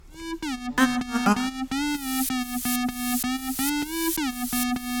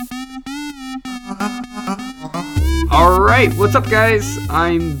Alright, what's up guys?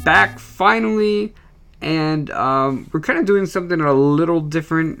 I'm back finally, and we're kind of doing something a little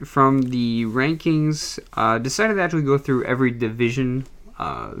different from the rankings. Decided to actually go through every division.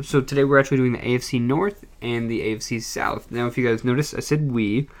 So today we're actually doing the AFC North and the AFC South. Now if you guys notice, I said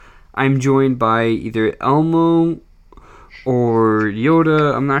we. I'm joined by either Elmo or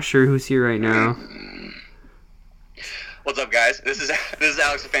Yoda. I'm not sure who's here right now. What's up, guys? This is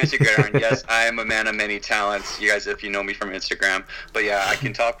Alex of Fantasy Gridiron. Yes, I am a man of many talents. You guys, if you know me from Instagram, but yeah, I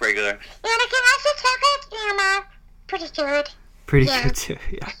can talk regular. And I can also talk like Elmo. Pretty good. Pretty good too,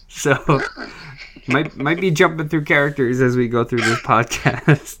 yeah. So might be jumping through characters as we go through this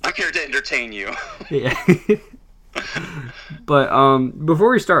podcast. I'm here to entertain you. Yeah. But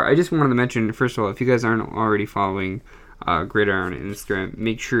before we start, I just wanted to mention, first of all, if you guys aren't already following Gridiron on Instagram,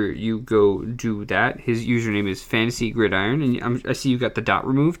 make sure you go do that. His username is Fantasy Gridiron, and I see you got the dot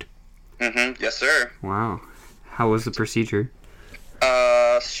removed. Yes, sir. Wow. How was the procedure?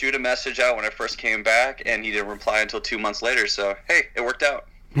 Shoot a message out when I first came back, and he didn't reply until 2 months later. So hey, it worked out.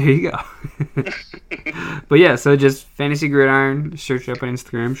 There you go. But yeah, so just Fantasy Gridiron, search it up on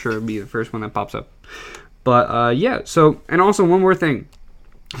Instagram. Sure, it'll be the first one that pops up. But yeah, so, and also one more thing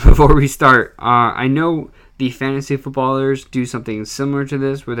before we start. I know the fantasy footballers do something similar to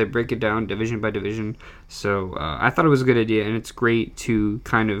this where they break it down division by division. So I thought it was a good idea, and it's great to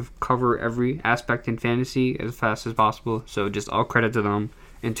kind of cover every aspect in fantasy as fast as possible. So just all credit to them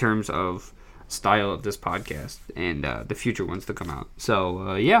in terms of style of this podcast and the future ones to come out.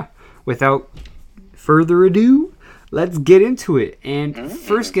 So yeah, without further ado, let's get into it. And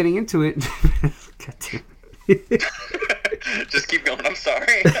first getting into it, Just keep going. I'm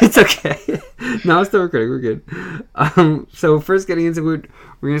sorry. It's okay. No, it's still recording. We're good. So first getting into it,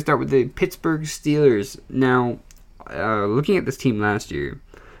 we're going to start with the Pittsburgh Steelers. Now, looking at this team last year,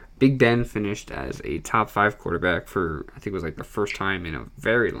 Big Ben finished as a top 5 quarterback for, I think it was like the first time in a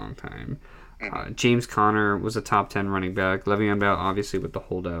very long time. James Conner was a top 10 running back. Le'Veon Bell, obviously, with the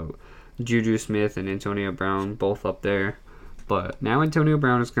holdout. Juju Smith and Antonio Brown, both up there. But now Antonio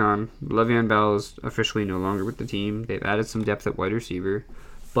Brown is gone. Le'Veon Bell is officially no longer with the team. They've added some depth at wide receiver.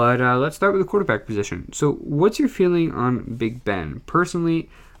 But let's start with the quarterback position. So what's your feeling on Big Ben? Personally,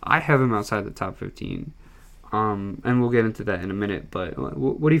 I have him outside the top 15. And we'll get into that in a minute. But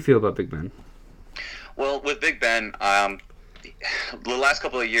what do you feel about Big Ben? Well, with Big Ben, the last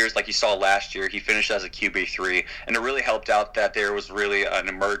couple of years, like you saw last year, he finished as a QB3, and it really helped out that there was really an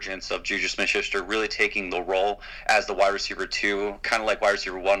emergence of Juju Smith-Schuster really taking the role as the wide receiver 2, kind of like wide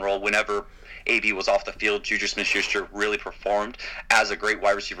receiver 1 role. Whenever AB was off the field, Juju Smith-Schuster really performed as a great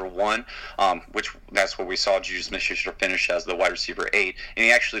wide receiver 1, which that's where we saw Juju Smith-Schuster finish as the wide receiver 8, and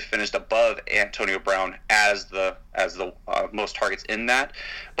he actually finished above Antonio Brown as the most targets in that.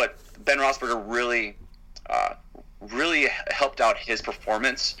 But Ben Roethlisberger really helped out his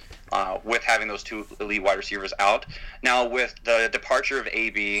performance with having those 2 elite wide receivers out. Now, with the departure of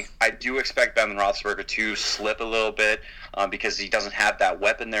AB, I do expect Ben Roethlisberger to slip a little bit because he doesn't have that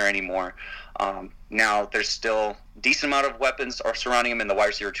weapon there anymore. Now, there's still a decent amount of weapons are surrounding him in the wide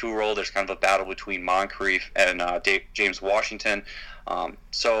receiver 2 role. There's kind of a battle between Moncrief and James Washington.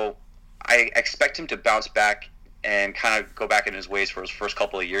 So I expect him to bounce back and kind of go back in his ways for his first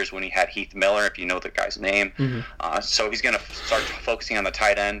couple of years when he had Heath Miller, if you know the guy's name. So he's going to start focusing on the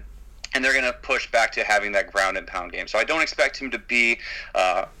tight end, and they're going to push back to having that ground and pound game. So I don't expect him to be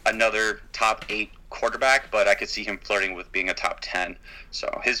another top 8 quarterback, but I could see him flirting with being a top 10.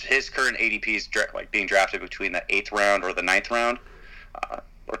 So his current ADP is being drafted between the 8th round or the 9th round,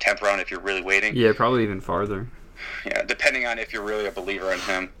 or 10th round if you're really waiting. Yeah, probably even farther. Yeah, depending on if you're really a believer in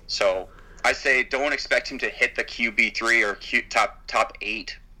him. So I say don't expect him to hit the QB3 or top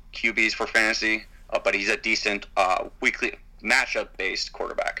 8 QBs for fantasy, but he's a decent weekly matchup-based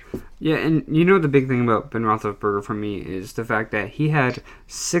quarterback. Yeah, and you know the big thing about Ben Roethlisberger for me is the fact that he had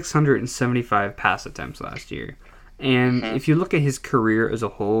 675 pass attempts last year. And if you look at his career as a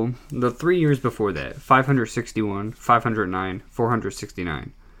whole, the 3 years before that, 561, 509,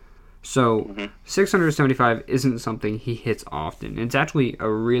 469. So 675 isn't something he hits often. It's actually a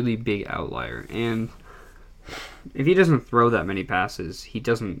really big outlier. And if he doesn't throw that many passes, he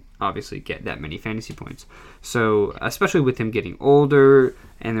doesn't obviously get that many fantasy points. So especially with him getting older,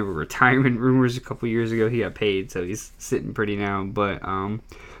 and there were retirement rumors a couple years ago, he got paid, so he's sitting pretty now. But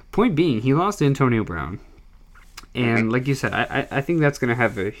point being, he lost to Antonio Brown. And like you said, I think that's going to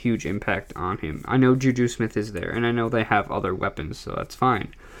have a huge impact on him. I know Juju Smith is there, and I know they have other weapons, so that's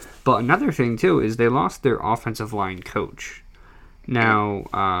fine. But another thing, too, is they lost their offensive line coach.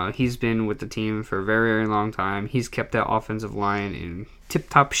 Now, he's been with the team for a very, very long time. He's kept that offensive line in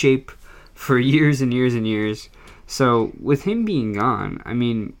tip-top shape for years and years and years. So with him being gone, I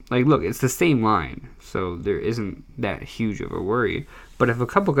mean, like, look, it's the same line, so there isn't that huge of a worry. But if a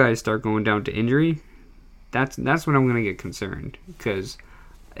couple guys start going down to injury, that's when I'm gonna get concerned, because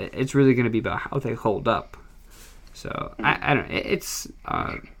it's really gonna be about how they hold up. So I don't. It's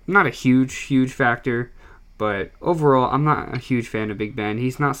not a huge factor, but overall, I'm not a huge fan of Big Ben.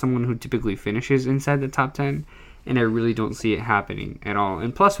 He's not someone who typically finishes inside the top 10. And I really don't see it happening at all.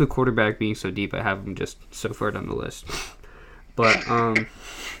 And plus, with quarterback being so deep, I have him just so far down the list. But,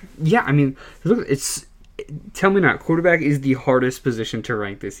 yeah, I mean, look, tell me not, quarterback is the hardest position to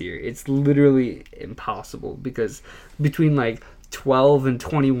rank this year. It's literally impossible, because between, like, 12 and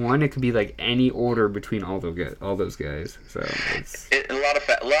 21, it could be, like, any order between all those guys. So a lot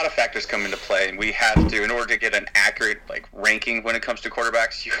of factors come into play, and we have to, in order to get an accurate, like, ranking when it comes to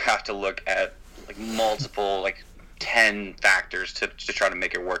quarterbacks, you have to look at, like, multiple, like, 10 factors to try to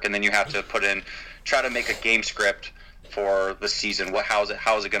make it work, and then you have to try to make a game script for the season. How is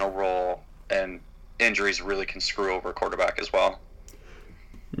it going to roll? And injuries really can screw over a quarterback as well.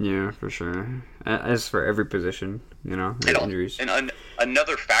 Yeah, for sure. As for every position, injuries. And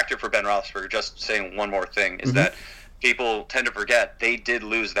another factor for Ben Roethlisberger, just saying one more thing, is that people tend to forget they did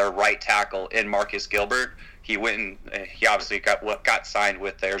lose their right tackle in Marcus Gilbert. He obviously got signed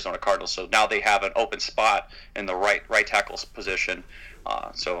with the Arizona Cardinals, so now they have an open spot in the right tackle's position.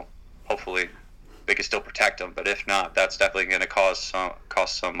 So hopefully they can still protect him. But if not, that's definitely going to cause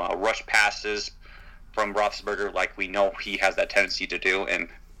some rush passes from Roethlisberger, like we know he has that tendency to do, and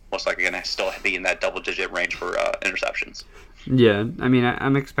most likely going to still be in that double-digit range for interceptions. Yeah, I mean,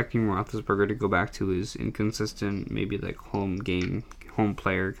 I'm expecting Roethlisberger to go back to his inconsistent, maybe like home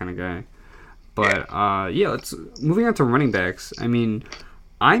player kind of guy. But, let's moving on to running backs. I mean,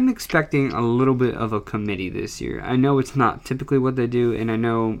 I'm expecting a little bit of a committee this year. I know it's not typically what they do, and I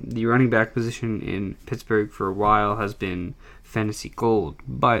know the running back position in Pittsburgh for a while has been fantasy gold.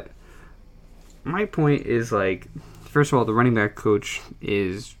 But my point is, like, first of all, the running back coach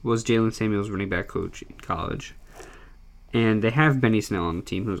was Jalen Samuels' running back coach in college. And they have Benny Snell on the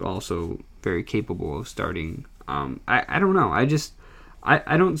team, who's also very capable of starting. I don't know.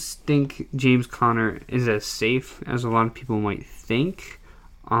 I don't think James Conner is as safe as a lot of people might think.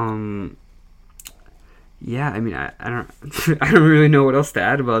 Yeah, I mean, I don't I don't really know what else to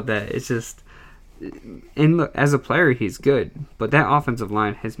add about that. It's just, and look, as a player, he's good, but that offensive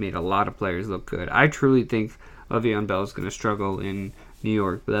line has made a lot of players look good. I truly think Le'Veon Bell is going to struggle in New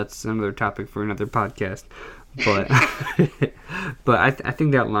York, but that's another topic for another podcast. But but I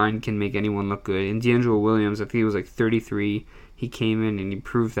think that line can make anyone look good. And D'Angelo Williams, I think he was like 33. He came in and he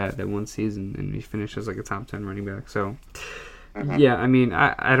proved that one season, and he finished as like a top 10 running back. So, yeah, I mean,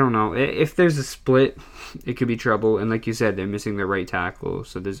 I don't know. If there's a split, it could be trouble. And like you said, they're missing their right tackle,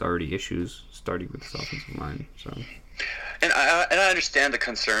 so there's already issues starting with this offensive line. So, and I understand the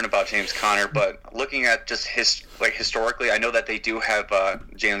concern about James Conner, but looking at just historically, I know that they do have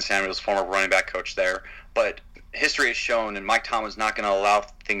Jalen Samuels, former running back coach there, but history has shown, and Mike Tomlin's not going to allow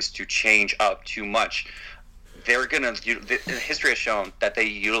things to change up too much. History has shown that they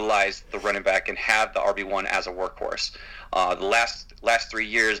utilize the running back and have the RB1 as a workhorse. The last 3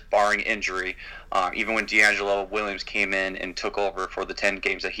 years, barring injury, even when D'Angelo Williams came in and took over for the 10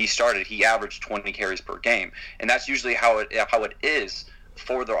 games that he started, he averaged 20 carries per game, and that's usually how it is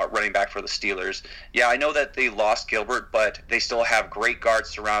for the running back for the Steelers. Yeah, I know that they lost Gilbert, but they still have great guards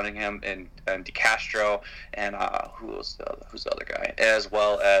surrounding him, and DeCastro, and who's the other guy, as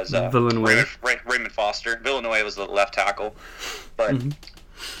well as Raymond Foster. Villanueva was the left tackle, but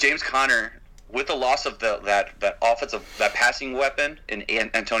James Conner, with the loss of that passing weapon in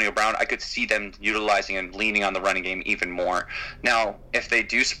Antonio Brown, I could see them utilizing and leaning on the running game even more. Now, if they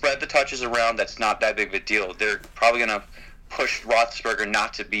do spread the touches around, that's not that big of a deal. They're probably going to push Roethlisberger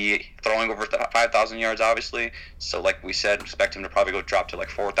not to be throwing over 5,000 yards, obviously. So, like we said, expect him to probably drop to like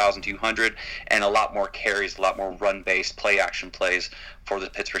 4,200, and a lot more carries, a lot more run-based play-action plays for the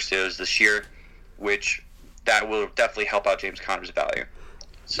Pittsburgh Steelers this year, which that will definitely help out James Conner's value.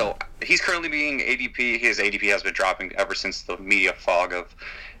 So he's currently being ADP. His ADP has been dropping ever since the media fog of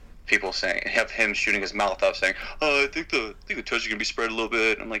people have him shooting his mouth up, saying, "Oh, I think the touch is gonna be spread a little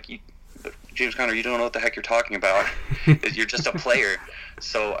bit." I'm like, James Conner, you don't know what the heck you're talking about. You're just a player.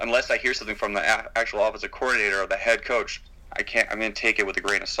 So unless I hear something from the actual offensive coordinator or the head coach, I'm going to take it with a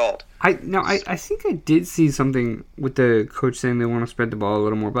grain of salt. I think I did see something with the coach saying they want to spread the ball a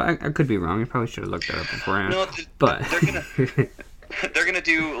little more, but I could be wrong. I probably should have looked that up beforehand. No, but they're gonna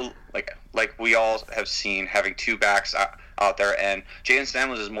do like we all have seen, having two backs out there, and Jalen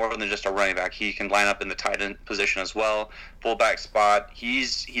Samuels is more than just a running back. He can line up in the tight end position as well, fullback spot.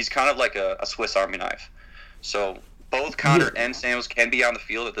 He's kind of like a Swiss Army knife. So both Connor and Samuels can be on the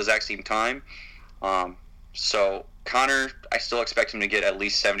field at the exact same time. So Connor, I still expect him to get at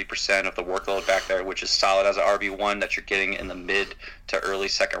least 70% of the workload back there, which is solid as an RB1 that you're getting in the mid to early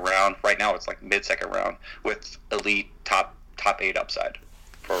second round. Right now it's like mid-second round with elite top 8 upside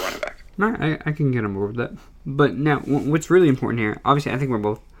for a running back. I can get on board with that. But now, what's really important here, obviously I think we're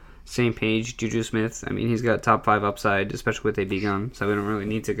both same page. Juju Smith, I mean, he's got top 5 upside, especially with AB gone, so we don't really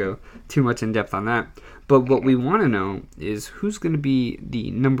need to go too much in depth on that. But what we want to know is who's going to be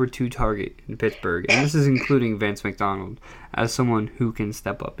the number 2 target in Pittsburgh, and this is including Vance McDonald as someone who can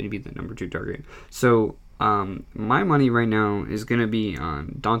step up and be the number 2 target. So my money right now is going to be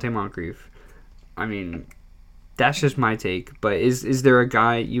on Dante Moncrief. I mean, that's just my take, but is there a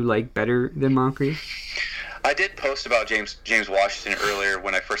guy you like better than Moncrief? I did post about James Washington earlier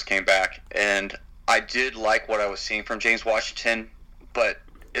when I first came back, and I did like what I was seeing from James Washington, but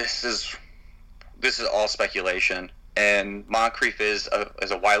this is all speculation. And Moncrief is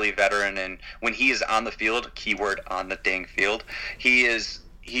a wily veteran, and when he is on the field, keyword on the dang field,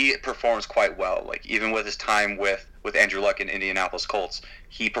 he performs quite well. Like even with his time with Andrew Luck in Indianapolis Colts,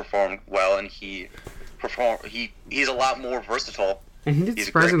 he performed well, and he's a lot more versatile. And he did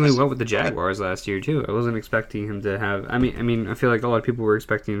surprisingly well with the Jaguars last year, too. I wasn't expecting him to have... I mean, I feel like a lot of people were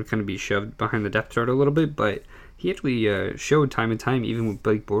expecting him to kind of be shoved behind the depth chart a little bit, but he actually showed time and time, even with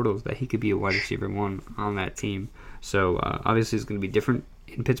Blake Bortles, that he could be a wide receiver 1 on that team. So, obviously, it's going to be different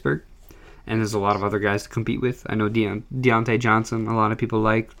in Pittsburgh, and there's a lot of other guys to compete with. I know Deontay Johnson, a lot of people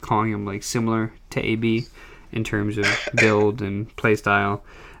like calling him like similar to AB in terms of build and play style,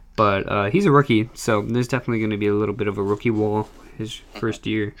 but he's a rookie, so there's definitely going to be a little bit of a rookie wall his first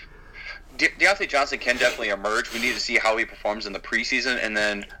year. Deontay Johnson can definitely emerge. We need to see how he performs in the preseason, and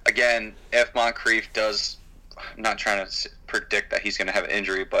then again, if Moncrief does, I'm not trying to predict that he's going to have an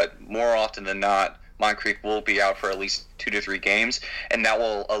injury, but more often than not, Moncrief will be out for at least 2 to 3 games, and that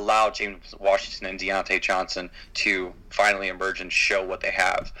will allow James Washington and Deontay Johnson to finally emerge and show what they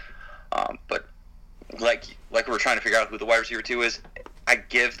have. But like we're trying to figure out who the wide receiver 2 is, I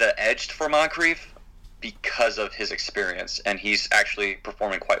give the edge for Moncrief because of his experience, and he's actually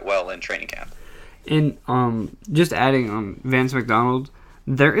performing quite well in training camp. And just adding on Vance McDonald,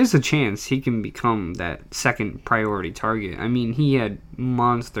 there is a chance he can become that second priority target. I mean, he had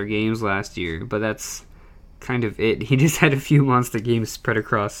monster games last year, but that's kind of it. He just had a few monster games spread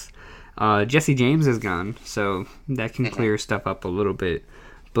across. Jesse James is gone, so that can clear stuff up a little bit.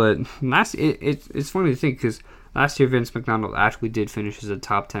 But it's funny to think, because last year Vince McDonald actually did finish as a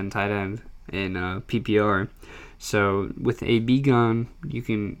top 10 tight end in PPR. So with AB gone,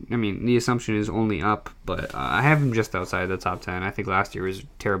 the assumption is only up, but I have him just outside the top 10. I think last year was a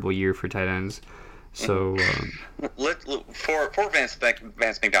terrible year for tight ends. So for Vance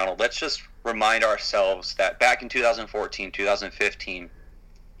McDonald, let's just remind ourselves that back in 2014, 2015,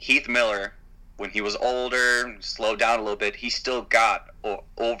 Heath Miller, when he was older, slowed down a little bit, he still got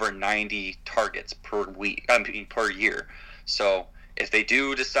over 90 targets per year. So if they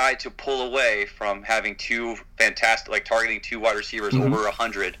do decide to pull away from having targeting 2 wide receivers over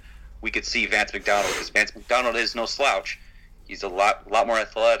 100, we could see Vance McDonald, because Vance McDonald is no slouch. He's a lot more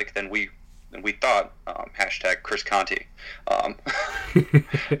athletic than we thought. Hashtag Chris Conte.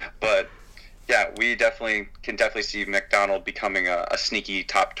 But yeah, we can definitely see McDonald becoming a sneaky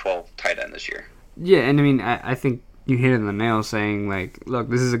top 12 tight end this year. Yeah, and I think you hit it on the nail saying, like, look,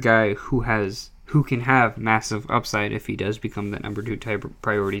 this is a guy who can have massive upside if he does become that number 2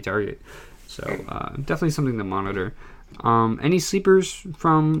 priority target. So definitely something to monitor. Any sleepers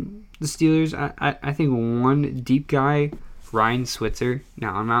from the Steelers? I think one deep guy, Ryan Switzer.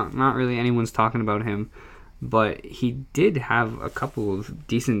 Now, not really anyone's talking about him, but he did have a couple of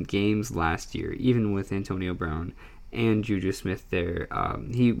decent games last year, even with Antonio Brown and Juju Smith there.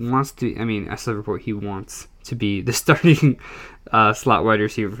 He wants to, I saw the report, he wants to be the starting slot wide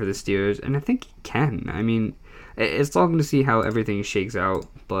receiver for the Steelers, and I think he can. It's all going to see how everything shakes out,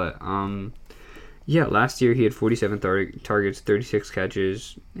 but yeah, last year he had 47 targets, 36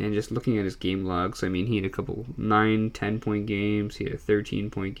 catches, and just looking at his game logs, he had a couple 9-10 point games, he had a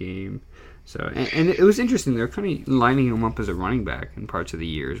 13-point game. So, and it was interesting, they were kind of lining him up as a running back in parts of the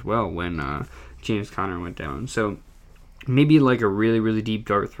year as well when James Conner went down. So maybe like a really, really deep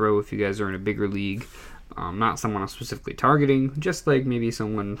dart throw if you guys are in a bigger league. Not someone I'm specifically targeting, just like maybe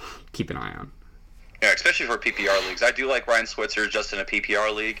someone keep an eye on. Yeah, especially for PPR leagues. I do like Ryan Switzer just in a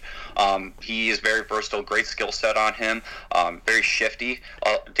PPR league. He is very versatile, great skill set on him, very shifty,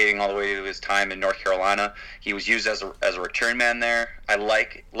 dating all the way to his time in North Carolina. He was used as a return man there. I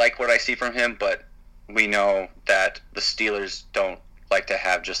like what I see from him, but we know that the Steelers don't like to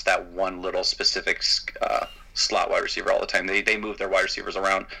have just that one little specific slot wide receiver all the time. They move their wide receivers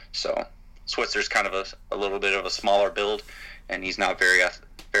around. So Switzer's kind of a little bit of a smaller build, and he's not very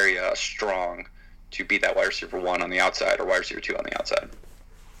strong to beat that wide receiver 1 on the outside or wide receiver 2 on the outside.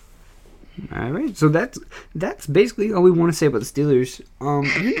 All right, so that's basically all we want to say about the Steelers.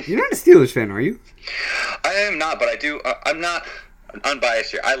 You're not a Steelers fan, are you? I am not, but I do. I'm not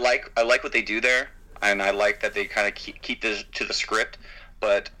unbiased here. I like what they do there, and I like that they kind of keep this to the script.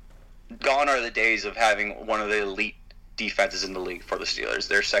 But gone are the days of having one of the elite defenses in the league for the Steelers.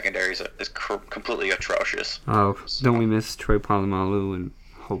 Their secondary is completely atrocious. Oh, don't we miss Troy Polamalu, and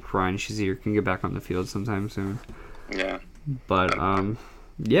hope Ryan Shazier can get back on the field sometime soon. Yeah. But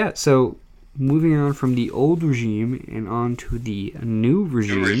yeah. So moving on from the old regime and on to the new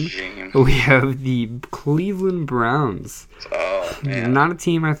regime. We have the Cleveland Browns. Oh man, not a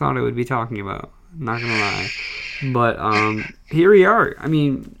team I thought I would be talking about. Not gonna lie, but here we are. I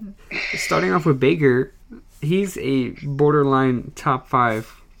mean, starting off with Baker, he's a borderline top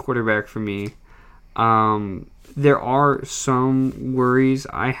 5 quarterback for me. There are some worries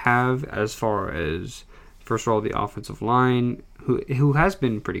I have as far as, first of all, the offensive line, who has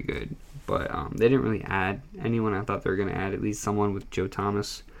been pretty good, but they didn't really add anyone. I thought they were going to add at least someone with Joe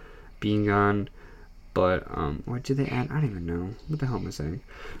Thomas being gone. But what did they add? I don't even know. What the hell am I saying?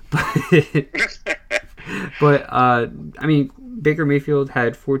 But I mean, Baker Mayfield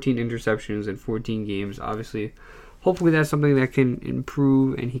had 14 interceptions in 14 games. Obviously, hopefully that's something that can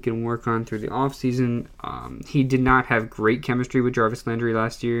improve and he can work on through the offseason. He did not have great chemistry with Jarvis Landry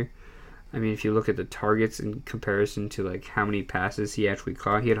last year. I mean, if you look at the targets in comparison to like how many passes he actually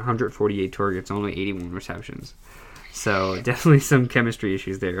caught, he had 148 targets, only 81 receptions. So definitely some chemistry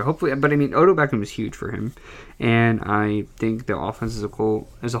issues there. Hopefully, but I mean, Odell Beckham was huge for him, and I think the offense as a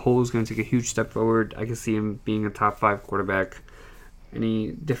whole is going to take a huge step forward. I can see him being a top 5 quarterback.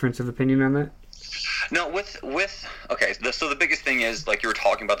 Any difference of opinion on that? No, okay. So the biggest thing is, like you were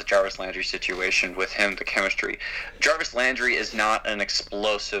talking about the Jarvis Landry situation with him, the chemistry. Jarvis Landry is not an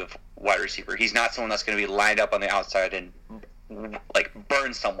explosive wide receiver. He's not someone that's going to be lined up on the outside and like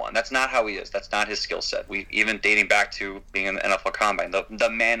burn someone. That's not how he is. That's not his skill set. We even dating back to being in the NFL Combine, the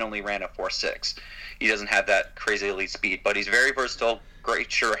man only ran a 4.6. He doesn't have that crazy elite speed, but he's very versatile, great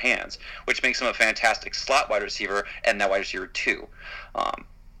sure hands, which makes him a fantastic slot wide receiver and that wide receiver 2.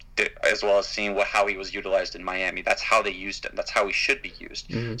 As well as seeing how he was utilized in Miami. That's how they used him. That's how he should be used.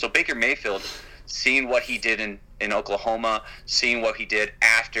 Mm-hmm. So Baker Mayfield, seeing what he did in Oklahoma, seeing what he did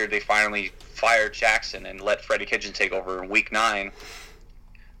after they finally fired Jackson and let Freddie Kitchens take over in Week 9,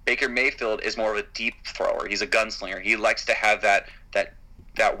 Baker Mayfield is more of a deep thrower. He's a gunslinger. He likes to have that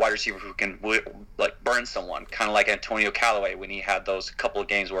wide receiver who can like burn someone, kind of like Antonio Callaway when he had those couple of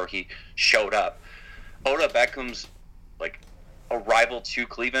games where he showed up. Odell Beckham's like arrival to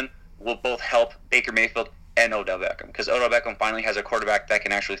Cleveland will both help Baker Mayfield and Odell Beckham, because Odell Beckham finally has a quarterback that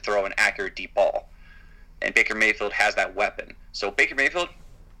can actually throw an accurate deep ball, and Baker Mayfield has that weapon. So Baker Mayfield,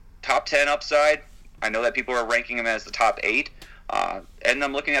 top 10 upside. I know that people are ranking him as the top 8, and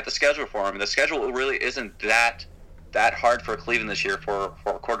I'm looking at the schedule for him. The schedule really isn't that hard for Cleveland this year for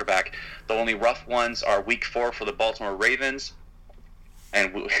a quarterback. The only rough ones are Week 4 for the Baltimore Ravens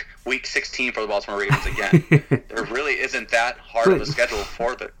and Week 16 for the Baltimore Ravens again. There really isn't that hard of a schedule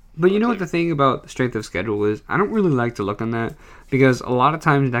for the... But you know what the thing about the strength of schedule is? I don't really like to look on that, because a lot of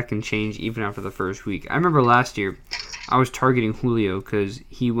times that can change even after the first week. I remember last year I was targeting Julio because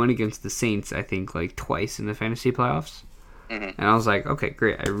he went against the Saints, I think, like twice in the fantasy playoffs. Mm-hmm. And I was like, okay,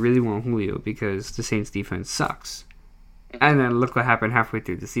 great. I really want Julio because the Saints defense sucks. Mm-hmm. And then look what happened halfway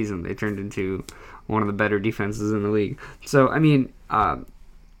through the season. They turned into one of the better defenses in the league. So, I mean, I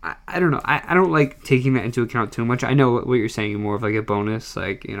don't know. I don't like taking that into account too much. I know what you're saying, more of like a bonus,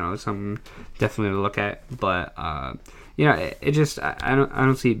 like, you know, something definitely to look at. But you know, it just I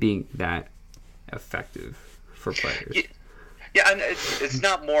don't see it being that effective for players. Yeah, and it's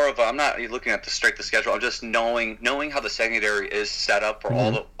not more of I'm not looking at the strength of schedule. I'm just knowing how the secondary is set up for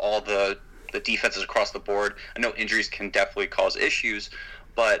all the defenses across the board. I know injuries can definitely cause issues,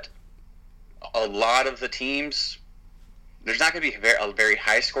 but a lot of the teams, there's not going to be very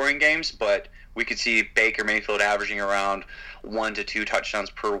high-scoring games, but we could see Baker Mayfield averaging around 1 to 2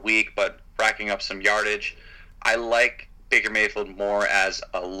 touchdowns per week, but racking up some yardage. I like Baker Mayfield more as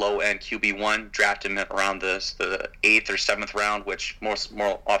a low-end QB1. Draft him around the 8th or 7th round, which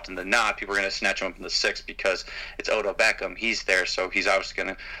more often than not, people are going to snatch him up in the 6th because it's Odell Beckham. He's there, so he's obviously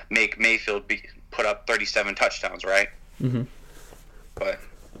going to make Mayfield put up 37 touchdowns, right? Mm-hmm. But...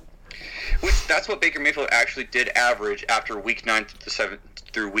 that's what Baker Mayfield actually did average after Week 9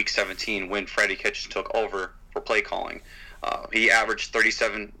 through Week 17 when Freddie Kitchens took over for play calling. He averaged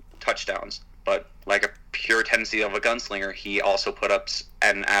 37 touchdowns, but like a pure tendency of a gunslinger, he also put up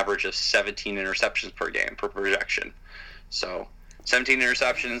an average of 17 interceptions per game per projection. So 17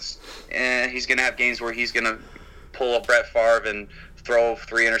 interceptions, and he's going to have games where he's going to pull a Brett Favre and throw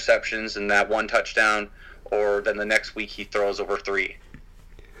 3 interceptions and that 1 touchdown, or then the next week he throws over 3.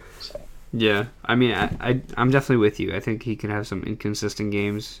 So. Yeah, I mean, I'm definitely with you. I think he can have some inconsistent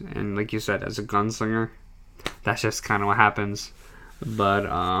games, and like you said, as a gunslinger, that's just kind of what happens. But,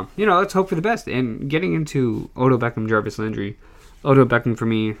 let's hope for the best. And getting into Odell Beckham, Jarvis Landry, Odell Beckham, for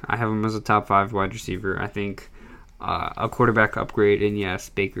me, I have him as a top 5 wide receiver. I think a quarterback upgrade, and yes,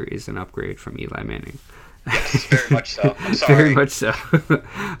 Baker is an upgrade from Eli Manning. Yes, very much so. I'm sorry. Very much so.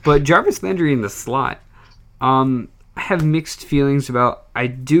 But Jarvis Landry in the slot, I have mixed feelings about. I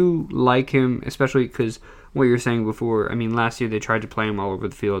do like him, especially because what you were saying before. I mean, last year they tried to play him all over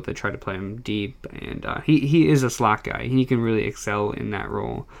the field. They tried to play him deep, and he is a slot guy. He can really excel in that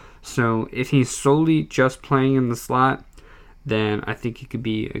role. So if he's solely just playing in the slot, then I think he could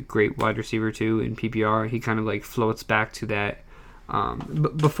be a great wide receiver too in PPR. He kind of like floats back to that.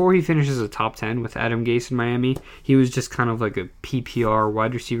 Before he finishes a top 10 with Adam Gase in Miami, he was just kind of like a PPR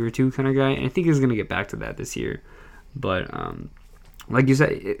wide receiver 2 kind of guy, and I think he's going to get back to that this year. But like you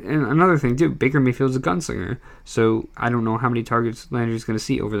said, and another thing too, Baker Mayfield's a gunslinger, so I don't know how many targets Landry's going to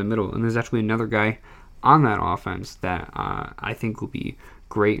see over the middle, and there's actually another guy on that offense that I think will be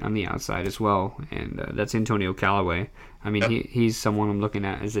great on the outside as well, and that's Antonio Callaway. I mean, he's someone I'm looking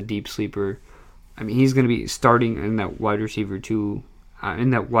at as a deep sleeper. I mean, he's going to be starting in that wide receiver too, in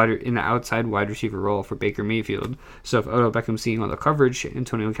the outside wide receiver role for Baker Mayfield. So if Odell Beckham's seeing all the coverage,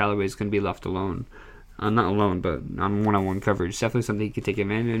 Antonio Callaway is going to be left alone. Not alone, but on one-on-one coverage. Definitely something he could take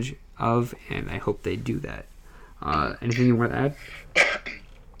advantage of, and I hope they do that. Anything you want to add?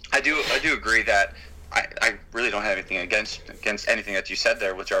 I do agree that I really don't have anything against anything that you said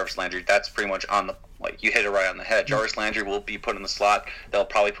there with Jarvis Landry. That's pretty much you hit it right on the head. Jarvis Landry will be put in the slot. They'll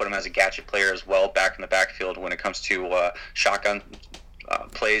probably put him as a gadget player as well, back in the backfield when it comes to shotgun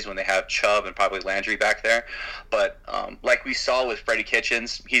plays when they have Chubb and probably Landry back there. But like we saw with Freddie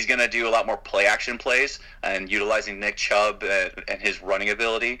Kitchens, he's going to do a lot more play-action plays and utilizing Nick Chubb and his running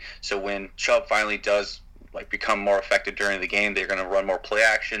ability. So when Chubb finally does become more effective during the game, they're going to run more play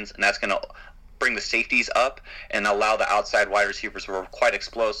actions, and that's going to bring the safeties up and allow the outside wide receivers who are quite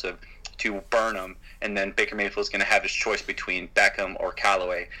explosive to burn them, and then Baker Mayfield's going to have his choice between Beckham or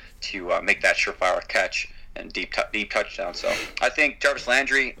Callaway to make that surefire catch and deep touchdown. So I think Jarvis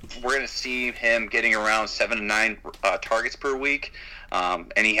Landry, we're going to see him getting around 7 to 9 targets per week,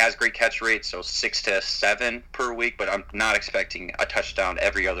 and he has great catch rates, so 6 to 7 per week, but I'm not expecting a touchdown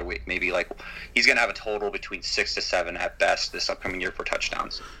every other week. Maybe he's going to have a total between 6 to 7 at best this upcoming year for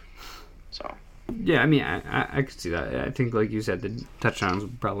touchdowns. So. Yeah, I mean, I could see that. I think, like you said, the touchdowns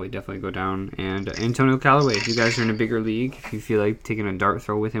would probably definitely go down. And Antonio Callaway, if you guys are in a bigger league, if you feel like taking a dart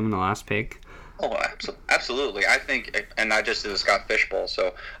throw with him in the last pick. Oh, absolutely. I think, and I just did a Scott Fish Bowl,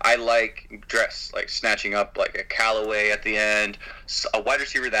 so I like snatching up like a Callaway at the end, a wide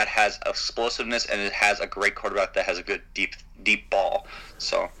receiver that has explosiveness and it has a great quarterback that has a good deep ball.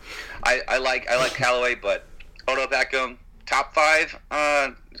 So I like Callaway, but Odell Beckham, top 5,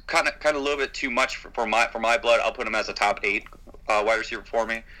 kind of a little bit too much for my blood. I'll put him as a top 8 wide receiver for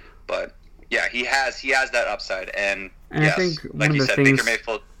me, but yeah, he has that upside, and yes, I think like you said, Baker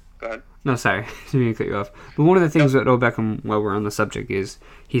Mayfield. Go ahead. No, sorry, didn't mean to cut you off. But one of the things with Odell Beckham, while we're on the subject, is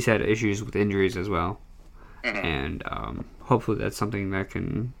he's had issues with injuries as well, and hopefully that's something that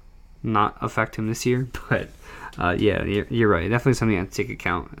can not affect him this year. But yeah, you're right. Definitely something to take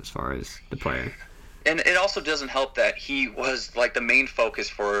account as far as the player. And it also doesn't help that he was the main focus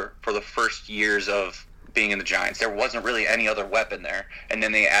for the first years of being in the Giants. There wasn't really any other weapon there. And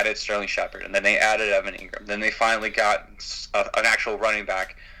then they added Sterling Shepard, and then they added Evan Ingram. Then they finally got an actual running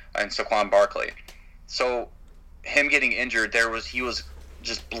back in Saquon Barkley. So him getting injured, he was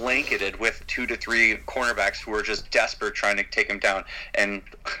just blanketed with 2 to 3 cornerbacks who were just desperate trying to take him down. And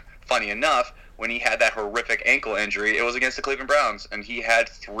funny enough, when he had that horrific ankle injury, it was against the Cleveland Browns, and he had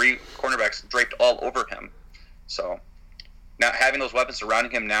 3 cornerbacks draped all over him. So now having those weapons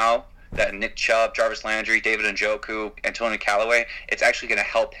surrounding him now, that Nick Chubb, Jarvis Landry, David Njoku, Antonio Callaway, it's actually going to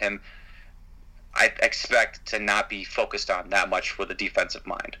help him, I expect, to not be focused on that much with a defensive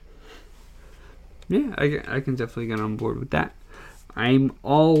mind. Yeah, I can definitely get on board with that. I'm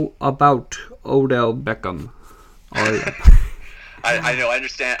all about Odell Beckham. I know. I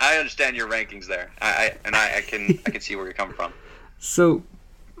understand your rankings there. I can see where you're coming from. So,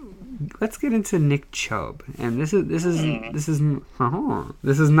 let's get into Nick Chubb, and this is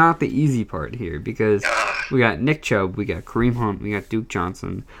not the easy part here because we got Nick Chubb, we got Kareem Hunt, we got Duke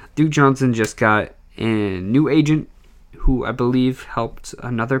Johnson. Duke Johnson just got a new agent who I believe helped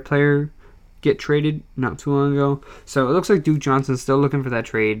another player get traded not too long ago. So it looks like Duke Johnson's still looking for that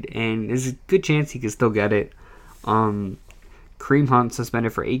trade, and there's a good chance he can still get it. Kareem Hunt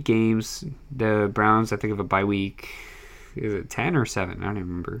suspended for 8 games. The Browns, I think, have a bye week. Is it 10 or 7? I don't even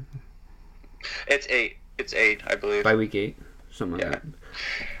remember. It's 8. It's 8, I believe. Bye week 8? Something like that.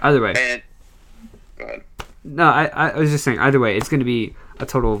 Either way. And, go ahead. No, I was just saying, either way, it's going to be a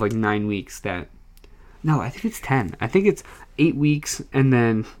total of like 9 weeks that... No, I think it's 10. I think it's 8 weeks, and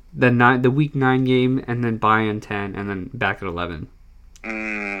then the week 9 game, and then bye on 10, and then back at 11.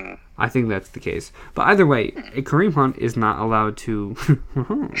 I think that's the case. But either way, Kareem Hunt is not allowed to...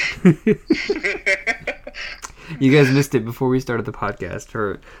 You guys missed it before we started the podcast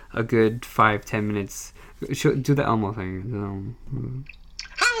for a good 5-10 minutes. Do the Elmo thing. How you doing?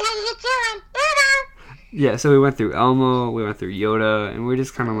 Elmo? Yeah, so we went through Elmo, we went through Yoda, and we're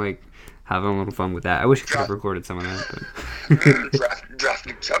just kind of like having a little fun with that. I wish I could have recorded some of that. But... draft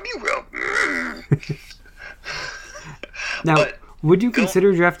Nick Chubb, you will. Now, would you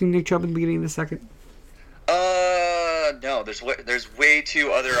consider drafting Nick Chubb in the beginning of the second? No. There's way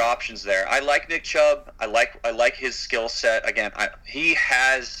too other options there. I like Nick Chubb. I like his skill set. Again, he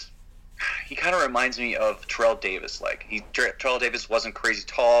kind of reminds me of Terrell Davis. Terrell Davis wasn't crazy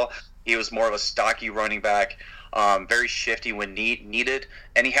tall. He was more of a stocky running back, very shifty when needed,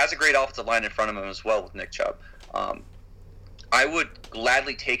 and he has a great offensive line in front of him as well with Nick Chubb. I would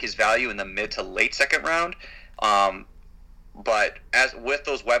gladly take his value in the mid to late second round. But as with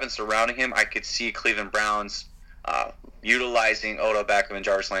those weapons surrounding him, I could see Cleveland Browns utilizing Odell Beckham and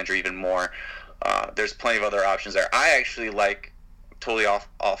Jarvis Landry even more. There's plenty of other options there. I actually like, totally off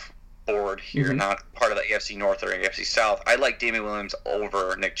board here, not part of the AFC North or AFC South. I like Damian Williams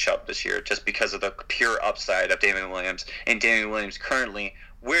over Nick Chubb this year just because of the pure upside of Damian Williams. And Damian Williams currently,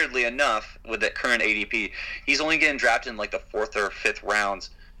 weirdly enough, with the current ADP, he's only getting drafted in like the 4th or 5th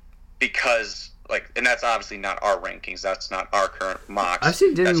rounds because... and that's obviously not our rankings. That's not our current mocks. I've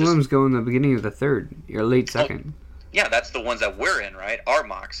seen Damian Williams go in the beginning of the 3rd or late 2nd. Yeah, that's the ones that we're in, right? Our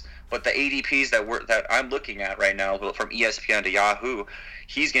mocks. But the ADPs that I'm looking at right now, from ESPN to Yahoo,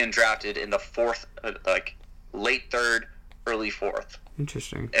 he's getting drafted in the 4th, late 3rd, early 4th.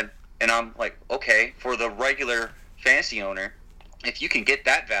 Interesting. And I'm like, okay, for the regular fantasy owner, if you can get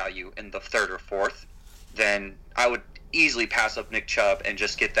that value in the 3rd or 4th, then I would easily pass up Nick Chubb and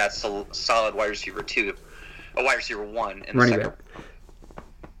just get that solid wide receiver 2, a wide receiver 1 in the running second. Back.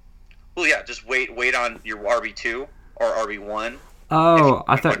 Well, yeah, just wait on your RB2 or RB1. Oh,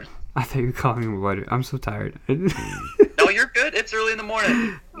 I thought you were calling me wide. I'm so tired. No, you're good. It's early in the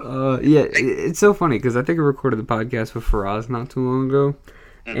morning. Yeah, it's so funny because I think I recorded the podcast with Faraz not too long ago,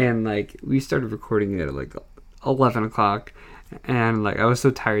 and we started recording it at 11 o'clock, and I was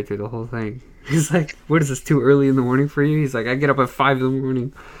so tired through the whole thing. He's like, what is this, too early in the morning for you? He's like, I get up at 5 in the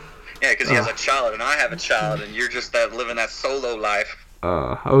morning. Yeah, because he has a child, and I have a child, and you're just living that solo life.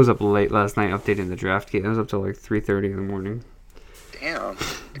 I was up late last night updating the draft kit. I was up till 3:30 in the morning. Damn.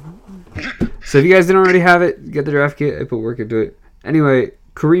 So if you guys didn't already have it, get the draft kit. I put work into it. Anyway,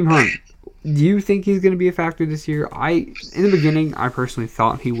 Kareem Hunt. Do you think he's going to be a factor this year? In the beginning, I personally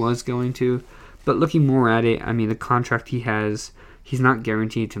thought he was going to. But looking more at it, I mean, the contract he has, he's not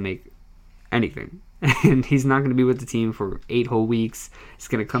guaranteed to make anything. And he's not going to be with the team for 8 whole weeks. He's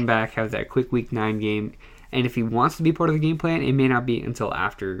going to come back, have that quick week 9 game. And if he wants to be part of the game plan, it may not be until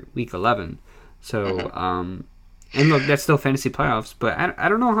after week 11. So, and look, that's still fantasy playoffs. But I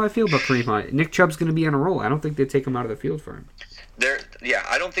don't know how I feel about Kareem Hunt. Nick Chubb's going to be on a roll. I don't think they take him out of the field for him.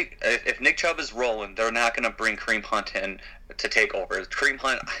 I don't think if Nick Chubb is rolling, they're not going to bring Kareem Hunt in to take over. Kareem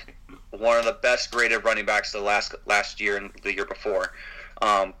Hunt, one of the best graded running backs the last year and the year before.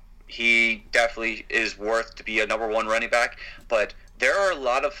 He definitely is worth to be a number 1 running back, but there are a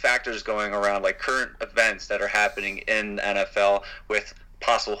lot of factors going around, like current events that are happening in the NFL with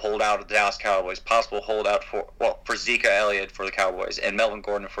possible holdout of the Dallas Cowboys, possible holdout for Zeke Elliott for the Cowboys, and Melvin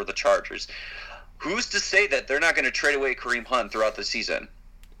Gordon for the Chargers. Who's to say that they're not going to trade away Kareem Hunt throughout the season?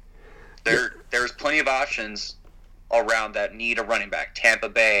 There's plenty of options around that need a running back. Tampa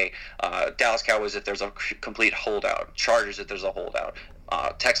Bay, Dallas Cowboys if there's a complete holdout, Chargers if there's a holdout,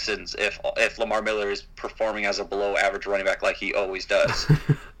 Texans if Lamar Miller is performing as a below average running back like he always does.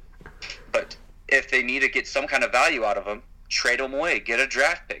 But if they need to get some kind of value out of him, trade him away, get a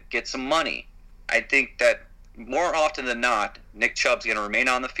draft pick, get some money. I think that more often than not, Nick Chubb's going to remain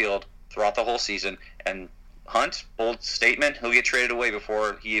on the field throughout the whole season, and Hunt, bold statement, he'll get traded away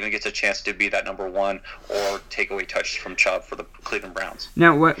before he even gets a chance to be that number one or take away touch from Chubb for the Cleveland Browns.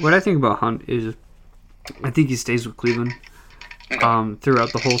 Now, what I think about Hunt is I think he stays with Cleveland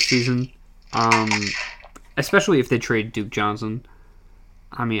throughout the whole season, especially if they trade Duke Johnson.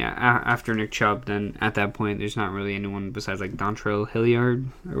 I mean, after Nick Chubb, then at that point, there's not really anyone besides like Dontrell Hilliard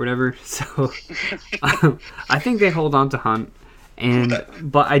or whatever. So I think they hold on to Hunt,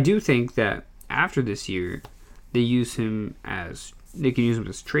 but I do think that after this year, they can use him as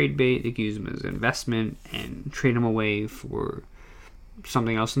trade bait. They can use him as investment and trade him away for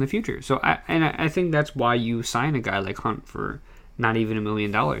something else in the future. So I think that's why you sign a guy like Hunt for not even $1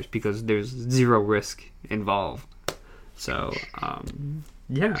 million, because there's zero risk involved. So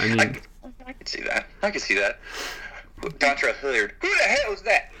yeah, I mean, I can see that. Dontrell Hilliard. Who the hell is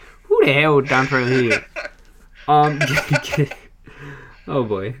that? Who the hell is Dontrell Hilliard? Oh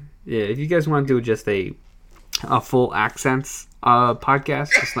boy, yeah. If you guys want to do just a full accents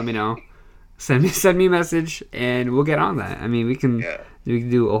podcast, just let me know. Send me a message and we'll get on that. I mean, we can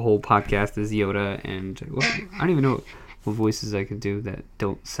do a whole podcast as Yoda, and I don't even know what voices I could do that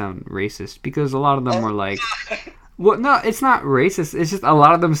don't sound racist, because a lot of them were like. Well, no, it's not racist. It's just a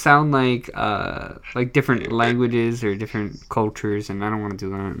lot of them sound like different languages or different cultures, and I don't want to do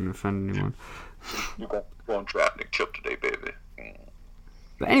that and offend anyone. You got one draft Nick Chubb today, baby.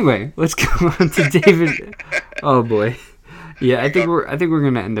 But anyway, let's go on to David. Oh boy, yeah, I think we're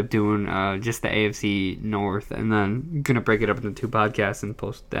gonna end up doing just the AFC North, and then gonna break it up into 2 podcasts and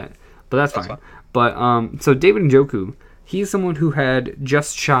post that. But that's fine. But so David Njoku. He's someone who had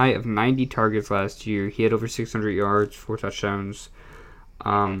just shy of 90 targets last year. He had over 600 yards, 4 touchdowns.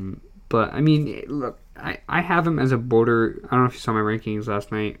 But, I mean, look, I have him as a border. I don't know if you saw my rankings last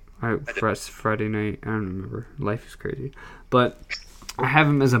night. Friday night. I don't remember. Life is crazy. But I have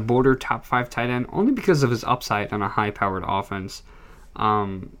him as a border top 5 tight end only because of his upside on a high-powered offense.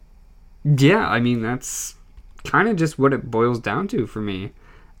 Yeah, I mean, that's kind of just what it boils down to for me.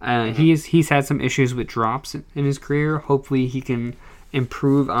 He's had some issues with drops in his career. Hopefully he can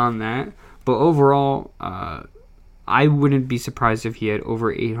improve on that. But overall, I wouldn't be surprised if he had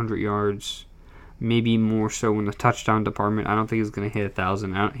over 800 yards, maybe more so in the touchdown department. I don't think he's going to hit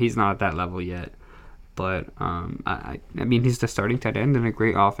 1,000. He's not at that level yet. But I mean, he's the starting tight end in a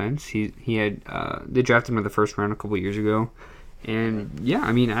great offense. He had they drafted him in the first round a couple years ago, and yeah,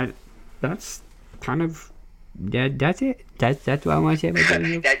 I mean, that's kind of. That's it. That's what I want to say about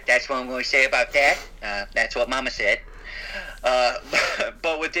that. That's what I'm going to say about that. That's what Mama said.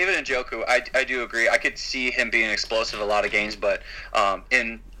 But with David Njoku, I do agree. I could see him being explosive a lot of games, but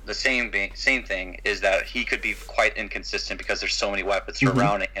in the same thing is that he could be quite inconsistent because there's so many weapons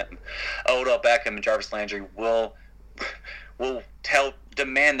surrounding him. Odell Beckham and Jarvis Landry will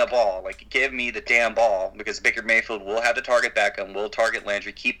demand the ball, like, give me the damn ball, because Baker Mayfield will have to target Beckham, will target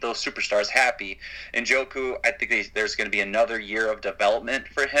Landry, keep those superstars happy. And Njoku, I think there's going to be another year of development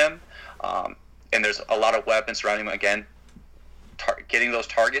for him, and there's a lot of weapons surrounding him, again, getting those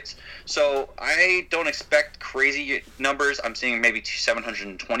targets. So I don't expect crazy numbers. I'm seeing maybe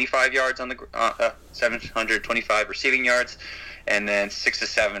 725 yards on the 725 receiving yards, and then 6 to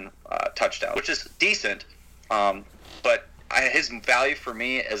 7 touchdowns, which is decent, but his value for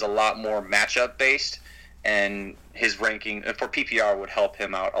me is a lot more matchup based, and his ranking for PPR would help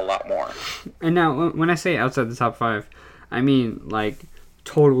him out a lot more. And now, when I say outside the top 5, I mean like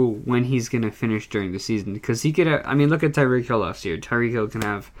total when he's going to finish during the season, because he could have, I mean, look at Tyreek Hill last year. Tyreek Hill can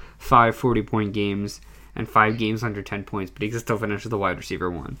have 5 40-point games and 5 games under 10 points, but he can still finish with the wide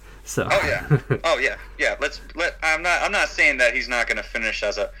receiver 1. So oh yeah. I'm not saying that he's not going to finish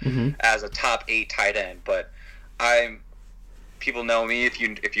as a top 8 tight end, but people know me, if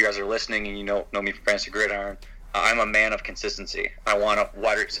you guys are listening and you know me from Fantasy Gridiron, I'm a man of consistency. I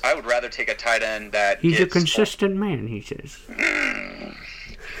would rather take a tight end that he's a consistent man, he says.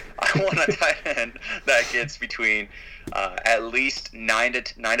 I want a tight end that gets between at least 9 to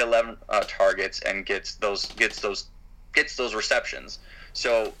 11 targets and gets those receptions.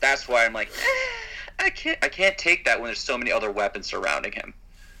 So that's why I'm like, I can't take that when there's so many other weapons surrounding him.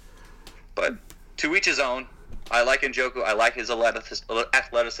 But to each his own. I like Njoku. I like his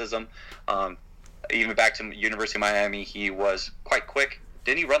athleticism. Even back to University of Miami, he was quite quick.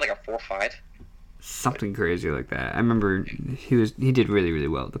 Didn't he run like a 4.5? Something crazy like that. I remember he did really, really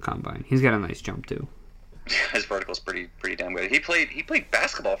well at the combine. He's got a nice jump too. His vertical's pretty damn good. He played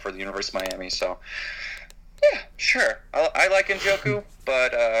basketball for the University of Miami, so yeah, sure. I like Njoku,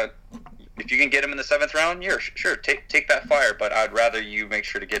 but if you can get him in the 7th round, sure, take that fire. But I'd rather you make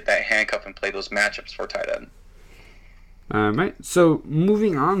sure to get that handcuff and play those matchups for tight end. All right. So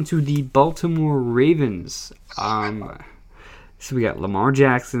moving on to the Baltimore Ravens. So we got Lamar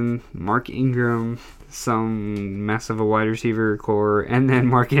Jackson, Mark Ingram, some mess of a wide receiver core, and then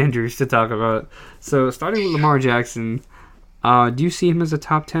Mark Andrews to talk about. So starting with Lamar Jackson, do you see him as a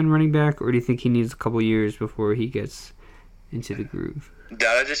top 10 running back, or do you think he needs a couple years before he gets into the groove? Did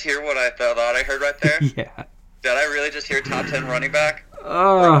I just hear what I thought I heard right there? Yeah. Did I really just hear top 10 running back?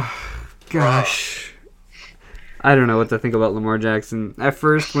 Oh, gosh. I don't know what to think about Lamar Jackson. At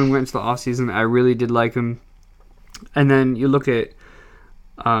first, when we went into the offseason, I really did like him. And then you look at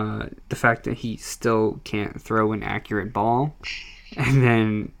the fact that he still can't throw an accurate ball. And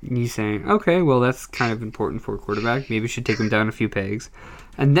then you saying, okay, well, that's kind of important for a quarterback. Maybe should take him down a few pegs.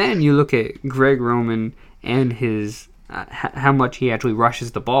 And then you look at Greg Roman and his how much he actually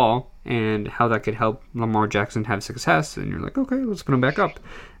rushes the ball and how that could help Lamar Jackson have success. And you're like, okay, let's put him back up.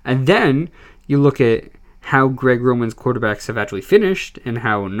 And then you look at how Greg Roman's quarterbacks have actually finished and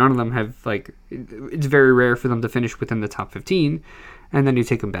how none of them have, it's very rare for them to finish within the top 15. And then you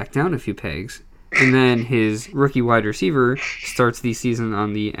take him back down a few pegs. And then his rookie wide receiver starts the season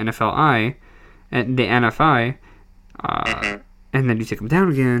on the NFI, and the NFI, and then you take him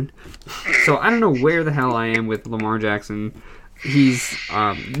down again. So I don't know where the hell I am with Lamar Jackson. He's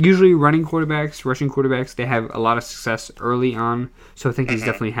usually rushing quarterbacks. They have a lot of success early on, so I think he's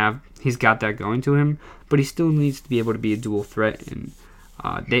got that going to him. But he still needs to be able to be a dual threat, and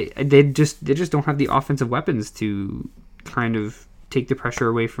they just don't have the offensive weapons to kind of take the pressure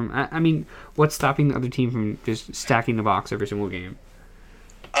away from. I mean, what's stopping the other team from just stacking the box every single game?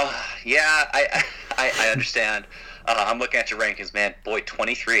 Yeah, I understand. I'm looking at your rankings, man. Boy,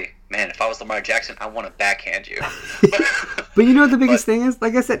 23. Man, if I was Lamar Jackson, I want to backhand you. But you know what the biggest thing is?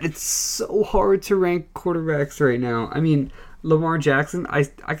 Like I said, it's so hard to rank quarterbacks right now. I mean, Lamar Jackson, I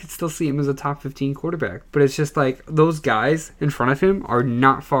could still see him as a top 15 quarterback. But it's just like those guys in front of him are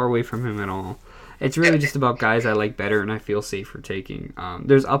not far away from him at all. It's really just about guys I like better and I feel safer taking.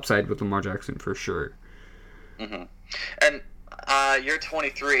 There's upside with Lamar Jackson for sure. Mm-hmm. And you're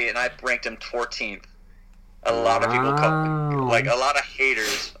 23, and I ranked him 14th. A lot of people a lot of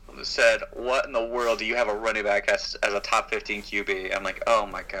haters said, "What in the world do you have a running back as a top 15 QB?" I'm like, "Oh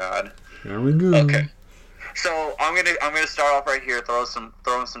my god." Here we go. Okay. So I'm gonna start off right here,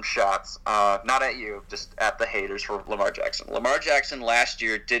 throwing some shots, not at you, just at the haters for Lamar Jackson. Lamar Jackson last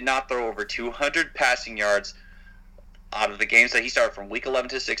year did not throw over 200 passing yards out of the games that he started from week 11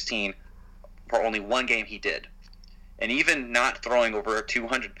 to 16. For only one game he did, and even not throwing over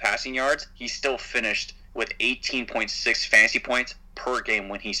 200 passing yards, he still finished with 18.6 fantasy points per game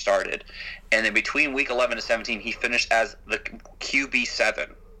when he started, and then between week 11 to 17, he finished as the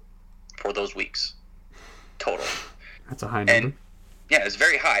QB7 for those weeks. Total. That's a high number. And yeah, it's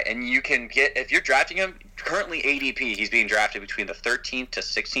very high. And you can get, if you're drafting him, currently ADP, he's being drafted between the 13th to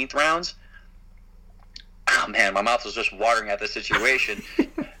 16th rounds. Oh man, my mouth was just watering at this situation.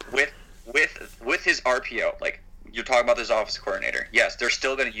 with his RPO, like you're talking about this offense coordinator. Yes, they're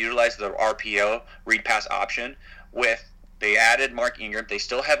still going to utilize the RPO read pass option. They added Mark Ingram. They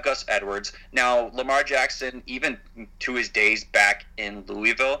still have Gus Edwards. Now, Lamar Jackson, even to his days back in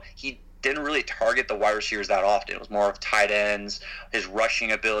Louisville, he didn't really target the wide receivers that often. It was more of tight ends. His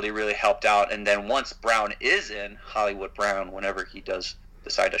rushing ability really helped out. And then once Brown is in, Hollywood Brown, whenever he does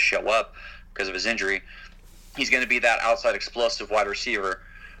decide to show up because of his injury, he's going to be that outside explosive wide receiver.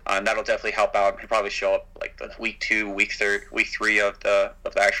 And that'll definitely help out. He'll probably show up like the week 2, week 3 of the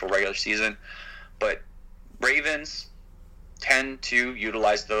actual regular season. But Ravens tend to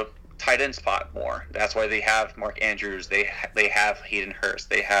utilize the tight end spot more. That's why they have Mark Andrews. They have Hayden Hurst.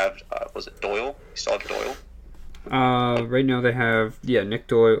 They have was it Doyle? You still have Doyle? Right now they have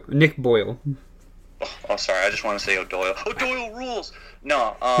Nick Boyle. Oh, sorry. I just want to say O'Doyle. O'Doyle rules.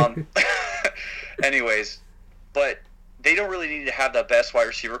 No. Anyways, but they don't really need to have the best wide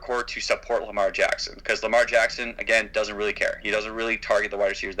receiver core to support Lamar Jackson, because Lamar Jackson, again, doesn't really care. He doesn't really target the wide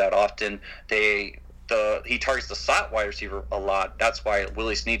receivers that often. He targets the slot wide receiver a lot. That's why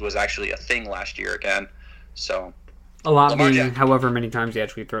Willie Snead was actually a thing last year again. So a lot being however many times he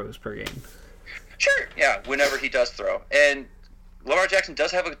actually throws per game. Sure, yeah, whenever he does throw. And Lamar Jackson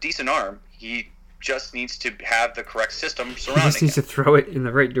does have a decent arm. He just needs to have the correct system surrounding him. He just needs to throw it in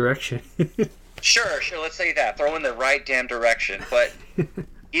the right direction. Sure, let's say that. Throw in the right damn direction. But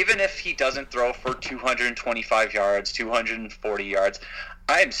even if he doesn't throw for 225 yards, 240 yards,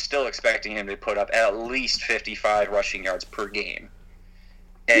 I am still expecting him to put up at least 55 rushing yards per game.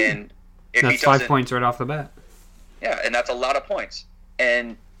 And if that's 5 points right off the bat. Yeah, and that's a lot of points.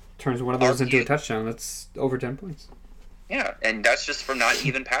 And turns one of those into a touchdown. That's over 10 points. Yeah, and that's just from not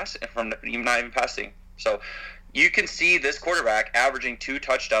even passing. So You can see this quarterback averaging 2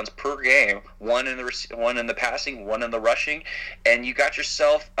 touchdowns per game, one in the passing, one in the rushing, and you got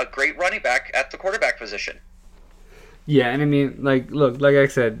yourself a great running back at the quarterback position. Yeah, and I mean, look, like I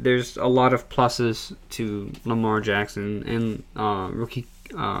said, there's a lot of pluses to Lamar Jackson, and rookie,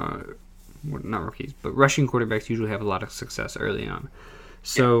 not rookies, but rushing quarterbacks usually have a lot of success early on.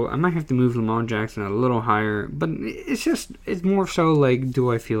 So I might have to move Lamar Jackson a little higher, but it's more so like,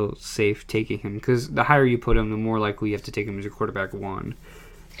 do I feel safe taking him? Because the higher you put him, the more likely you have to take him as your quarterback 1.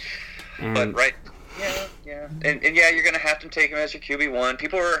 And, but and you're gonna have to take him as your QB1.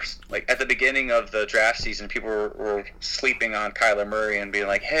 People were like at the beginning of the draft season, people were sleeping on Kyler Murray and being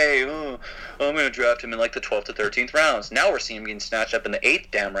like, "Hey, I'm gonna draft him in like the 12th to 13th rounds." Now we're seeing him getting snatched up in the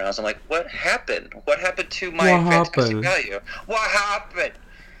 8th damn rounds. I'm like, what happened? What happened to my fantastic value? What happened?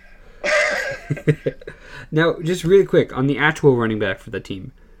 Now, just really quick on the actual running back for the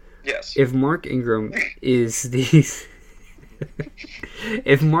team. Yes. If Mark Ingram is the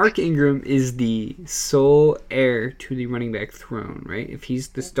if Mark Ingram is the sole heir to the running back throne, right? If he's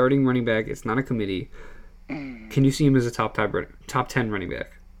the starting running back, it's not a committee. Can you see him as a top 10 running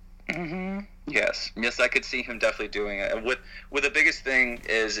back? Mm-hmm. Yes, I could see him definitely doing it. With the biggest thing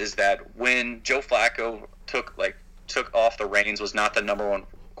is that when Joe Flacco took off the reins, was not the number 1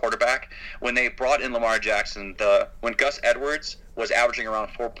 quarterback. When they brought in Lamar Jackson, when Gus Edwards was averaging around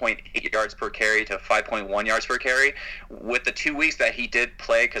 4.8 yards per carry to 5.1 yards per carry, with the 2 weeks that he did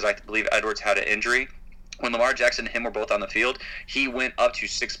play, because I believe Edwards had an injury, when Lamar Jackson and him were both on the field, he went up to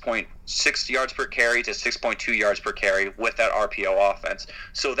 6.6 yards per carry to 6.2 yards per carry with that RPO offense.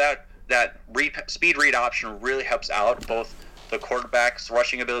 So that speed read option really helps out both the quarterback's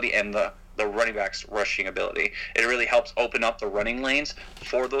rushing ability and the running back's rushing ability. It really helps open up the running lanes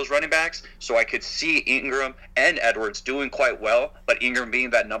for those running backs. So I could see Ingram and Edwards doing quite well, but Ingram being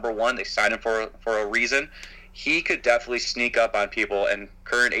that number 1, they signed him for a reason. He could definitely sneak up on people, and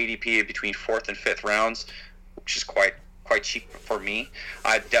current ADP between 4th and 5th rounds, which is quite cheap for me.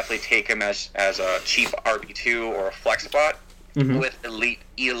 I'd definitely take him as a cheap RB2 or a flex spot with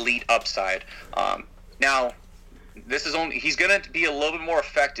elite upside. Now, he's going to be a little bit more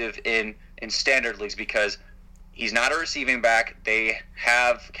effective in standard leagues because he's not a receiving back. They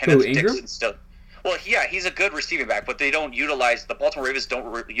have Kenneth Dixon still. Well, yeah, he's a good receiving back, but the Baltimore Ravens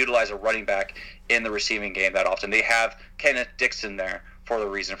don't utilize a running back in the receiving game that often. They have Kenneth Dixon there for the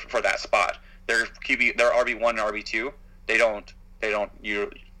reason for that spot. They're RB1 and RB2. They don't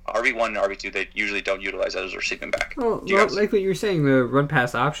RB1 and RB2. They usually don't utilize as a receiving back. Well, like what you were saying, the run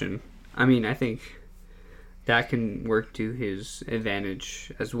pass option. I mean, I think that can work to his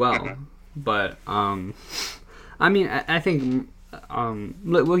advantage as well. Mm-hmm. But I mean, I think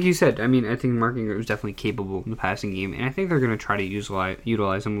like you said, I mean, I think Mark Ingram is definitely capable in the passing game, and I think they're going to try to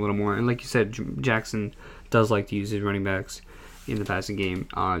utilize him a little more. And like you said, Jackson does like to use his running backs in the passing game.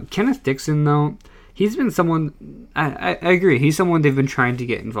 Kenneth Dixon, though, he's been someone, I agree, he's someone they've been trying to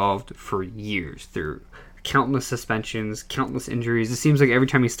get involved for years through countless suspensions, countless injuries. It seems like every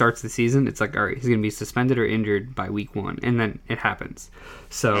time he starts the season, it's like, all right, he's going to be suspended or injured by week 1, and then it happens.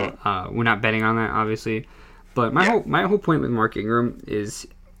 So we're not betting on that, obviously. But my whole point with Mark Ingram is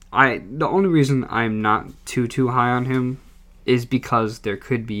the only reason I'm not too high on him is because there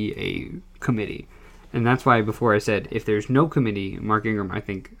could be a committee. And that's why before I said if there's no committee, Mark Ingram, I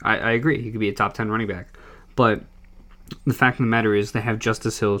think I agree, he could be a top 10 running back. But the fact of the matter is they have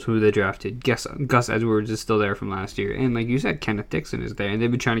Justice Hill, who they drafted. Gus Edwards is still there from last year. And like you said, Kenneth Dixon is there. And they've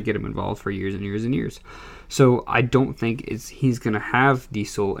been trying to get him involved for years and years and years. So I don't think he's going to have the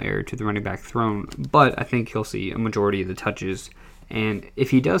sole heir to the running back throne. But I think he'll see a majority of the touches. And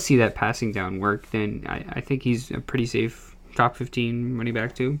if he does see that passing down work, then I think he's a pretty safe top 15 running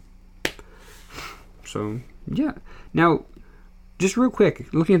back too. So, yeah. Now, just real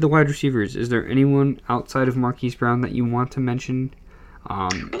quick, looking at the wide receivers, is there anyone outside of Marquise Brown that you want to mention?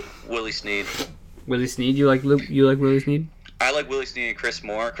 Willie Snead. Willie Snead? You like Willie Snead? I like Willie Snead and Chris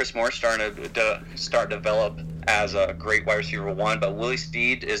Moore. Chris Moore's starting to develop as a great wide receiver 1, but Willie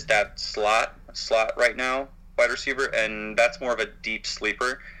Snead is that slot right now, wide receiver, and that's more of a deep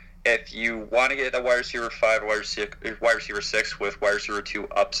sleeper. If you want to get a wide receiver 5 or wide receiver 6 with wide receiver 2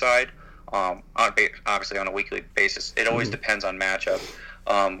 upside, obviously on a weekly basis, it always depends on matchup.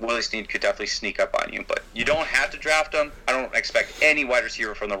 Willie Snead could definitely sneak up on you, but you don't have to draft him. I don't expect any wide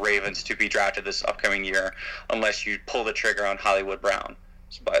receiver from the Ravens to be drafted this upcoming year unless you pull the trigger on Hollywood Brown.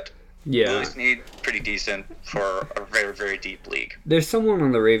 But yeah, Willie Snead, pretty decent for a very, very deep league. There's someone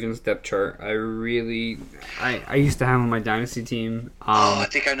on the Ravens depth chart I used to have on my dynasty team. I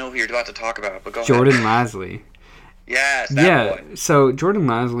think I know who you're about to talk about, but go Jordan ahead. Lasley. Yes, that Yeah, boy. so Jordan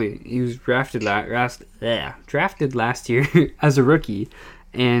Lasley, he was drafted last year as a rookie,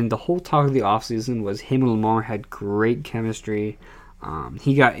 and the whole talk of the offseason was him and Lamar had great chemistry.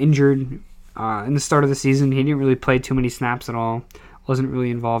 He got injured in the start of the season. He didn't really play too many snaps at all, wasn't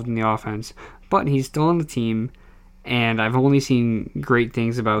really involved in the offense, but he's still on the team, and I've only seen great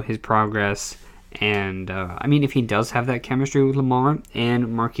things about his progress. And, I mean, if he does have that chemistry with Lamar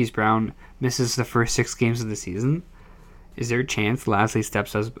and Marquise Brown misses the first 6 games of the season, is there a chance Lasley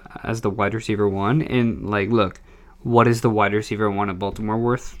steps as the wide receiver 1? And, like, look, what is the wide receiver 1 at Baltimore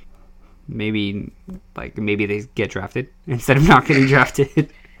worth? Maybe they get drafted instead of not getting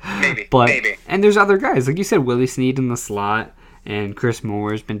drafted. Maybe. And there's other guys. Like you said, Willie Snead in the slot. And Chris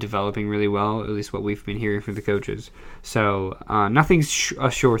Moore has been developing really well, at least what we've been hearing from the coaches. So nothing's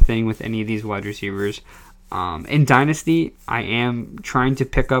a sure thing with any of these wide receivers. In Dynasty, I am trying to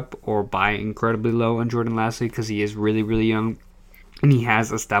pick up or buy incredibly low on Jordan Lasley because he is really, really young. And he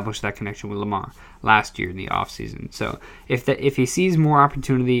has established that connection with Lamar last year in the offseason. So if he sees more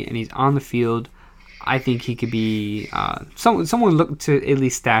opportunity and he's on the field, I think he could be someone look to at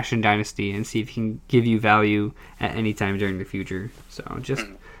least stash in Dynasty and see if he can give you value at any time during the future. So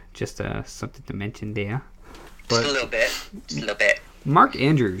just something to mention there. But, just a little bit. Mark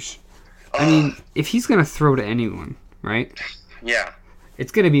Andrews. I mean, if he's going to throw to anyone, right? Yeah.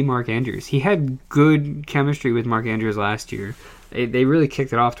 It's going to be Mark Andrews. He had good chemistry with Mark Andrews last year. They really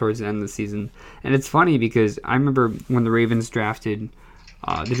kicked it off towards the end of the season. And it's funny because I remember when the Ravens drafted...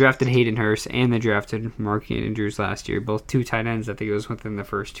 they drafted Hayden Hurst and they drafted Mark Andrews last year, both 2 tight ends. I think it was within the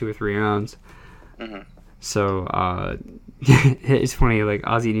first 2 or 3 rounds. Mm-hmm. So it's funny, like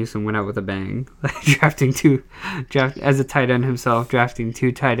Ozzie Newsome went out with a bang, drafting as a tight end himself, drafting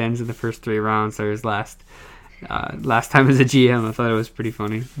 2 tight ends in the first 3 rounds. So his last time as a GM, I thought it was pretty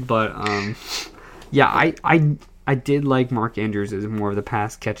funny. But yeah, I did like Mark Andrews as more of the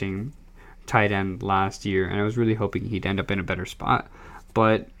pass catching tight end last year, and I was really hoping he'd end up in a better spot.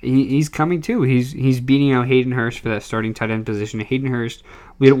 But he's coming too. He's beating out Hayden Hurst for that starting tight end position. Hayden Hurst,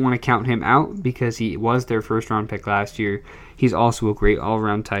 we don't want to count him out because he was their first round pick last year. He's also a great all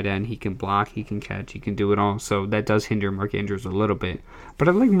around tight end. He can block, he can catch, he can do it all. So that does hinder Mark Andrews a little bit. But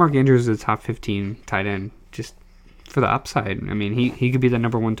I like Mark Andrews as a top 15 tight end just for the upside. I mean, he could be the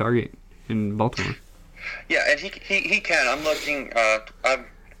number 1 target in Baltimore. Yeah, and he can. I'm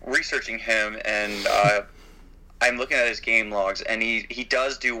researching him, and I'm looking at his game logs, and he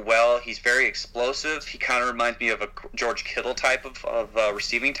does do well. He's very explosive. He kind of reminds me of a George Kittle type of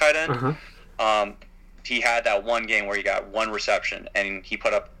receiving tight end. Uh-huh. He had that one game where he got 1 reception, and he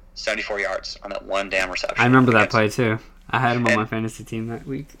put up 74 yards on that one damn reception. I remember that play, too. I had him on my fantasy team that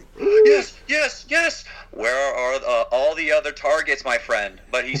week. Yes. Where are all the other targets, my friend?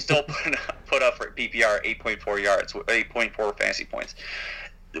 But he still put up for PPR 8.4 yards, 8.4 fantasy points.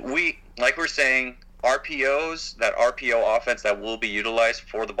 We're saying, RPOs, that RPO offense that will be utilized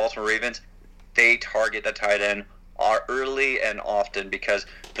for the Baltimore Ravens, they target the tight end early and often because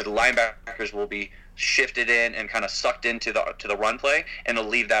the linebackers will be shifted in and kind of sucked into the run play, and they'll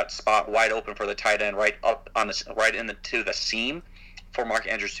leave that spot wide open for the tight end right into the seam for Mark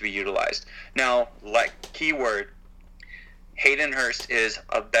Andrews to be utilized. Now, keyword, Hayden Hurst is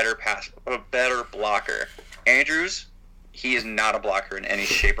a better blocker. Andrews, he is not a blocker in any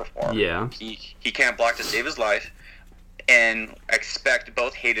shape or form. Yeah. He can't block to save his life, and expect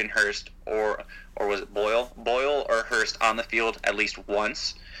both Hayden Hurst or was it Boyle or Hurst on the field at least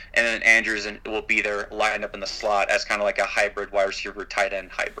once, and then Andrews will be there lined up in the slot as kind of like a hybrid wide receiver tight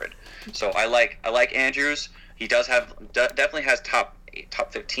end hybrid. So I like Andrews. He definitely has top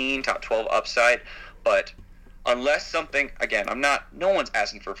 15, top 12 upside, but unless something, again, no one's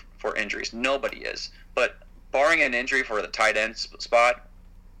asking for injuries. Nobody is. But barring an injury for the tight end spot,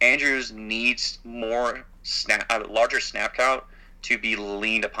 Andrews needs a larger snap count to be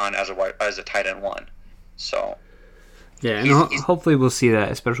leaned upon as a tight end 1. So yeah, and hopefully we'll see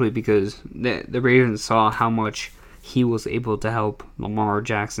that, especially because the Ravens saw how much he was able to help Lamar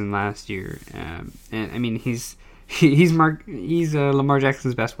Jackson last year. And I mean, he's Lamar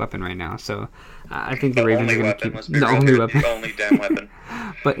Jackson's best weapon right now. So I think the Ravens are going to keep the only weapon. The only damn weapon.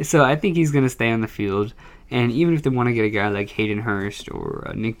 But so I think he's going to stay on the field. And even if they want to get a guy like Hayden Hurst or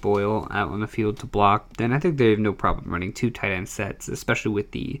Nick Boyle out on the field to block, then I think they have no problem running 2 tight end sets, especially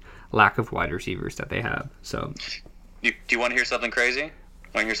with the lack of wide receivers that they have. So, do you want to hear something crazy?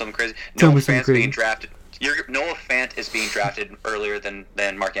 Noah Fant is being drafted earlier than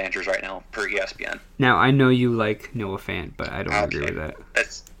Mark Andrews right now per ESPN. Now I know you like Noah Fant, but I don't agree with that.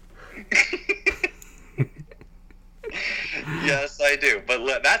 Yes, I do.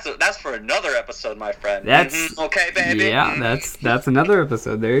 But that's for another episode, my friend. That's okay, baby. Yeah, that's another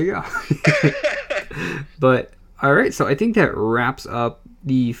episode. There you go. But all right, so I think that wraps up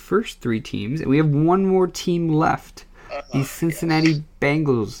the first three teams, and we have one more team left. The Cincinnati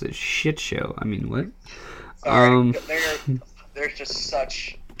Bengals, a shit show. I mean, what? Sorry, they're just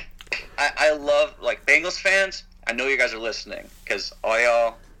such. I love like Bengals fans. I know you guys are listening because all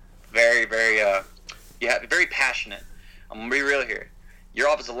y'all very very passionate. I'm gonna be real here. Your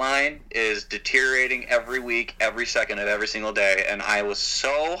offensive line is deteriorating every week, every second of every single day, and I was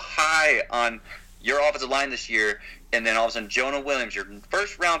so high on your offensive line this year, and then all of a sudden Jonah Williams, your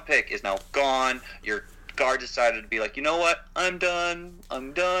first round pick, is now gone. Your guard decided to be like, you know what? I'm done.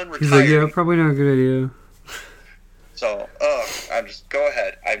 Retiring. He's like, yeah, probably not a good idea. So, I'm just go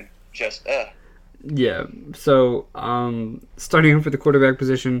ahead. I'm just Yeah. So, starting off with the quarterback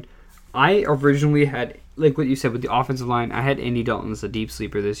position, I originally had, like what you said with the offensive line, I had Andy Dalton as a deep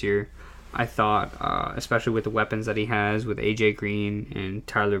sleeper this year. I thought, especially with the weapons that he has, with AJ Green and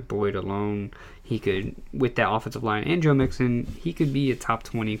Tyler Boyd alone, he could, with that offensive line and Joe Mixon, he could be a top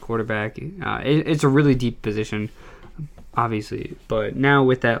 20 quarterback. It's a really deep position, obviously. But now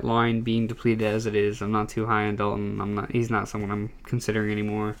with that line being depleted as it is, I'm not too high on Dalton. He's not someone I'm considering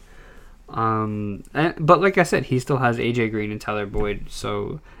anymore. But like I said, he still has AJ Green and Tyler Boyd.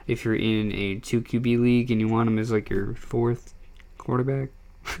 So if you're in a 2 QB league and you want him as like your fourth quarterback.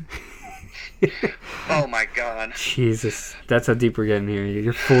 Oh my God. Jesus, that's how deep we're getting here.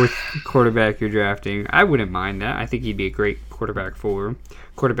 Your fourth quarterback you're drafting. I wouldn't mind that. I think he'd be a great quarterback 4.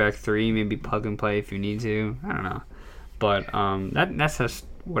 Quarterback 3, maybe plug and play if you need to. I don't know. But that's just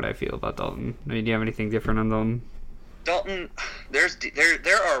what I feel about Dalton. Do you have anything different on Dalton? Dalton,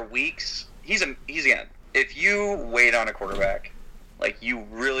 there are weeks. He's again. If you wait on a quarterback, like you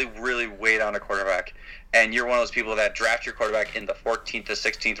really wait on a quarterback, and you're one of those people that draft your quarterback in the 14th to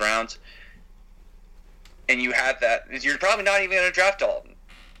 16th rounds, and you have that, you're probably not even going to draft Dalton.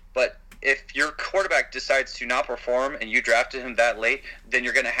 But if your quarterback decides to not perform and you drafted him that late, then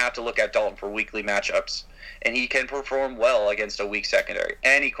you're going to have to look at Dalton for weekly matchups. And he can perform well against a weak secondary.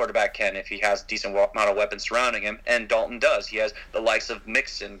 Any quarterback can if he has a decent amount of weapons surrounding him, and Dalton does. He has the likes of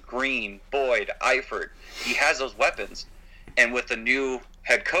Mixon, Green, Boyd, Eifert. He has those weapons. And with the new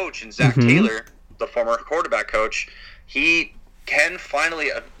head coach and Zach Taylor, the former quarterback coach, he can finally,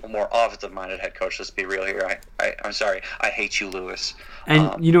 a more offensive-minded head coach, let's be real here. I'm sorry. I hate you, Lewis.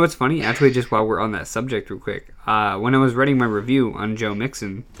 And you know what's funny? Actually, just while we're on that subject real quick, when I was writing my review on Joe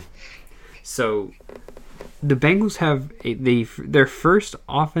Mixon, so the Bengals have their first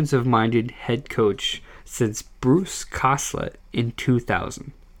offensive-minded head coach since Bruce Coslett in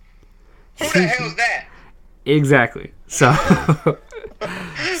 2000. Who the hell is that? Exactly. So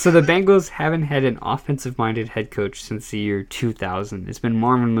the Bengals haven't had an offensive-minded head coach since the year 2000. It's been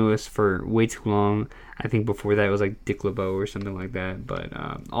Marvin Lewis for way too long. I think before that it was like Dick LeBeau or something like that. But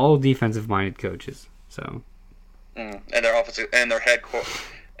all defensive-minded coaches. So. And their offensive and their head coach.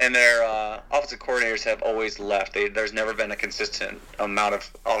 And their offensive coordinators have always left. There's never been a consistent amount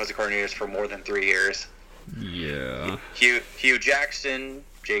of offensive coordinators for more than 3 years. Yeah. Hugh Jackson,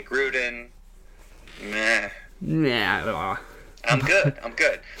 Jay Gruden, meh. Nah. I'm good.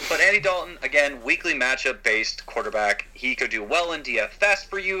 But Andy Dalton, again, weekly matchup-based quarterback. He could do well in DFS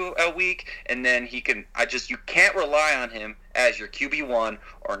for you a week, and then he can. You can't rely on him as your QB1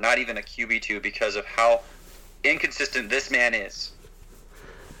 or not even a QB2 because of how inconsistent this man is.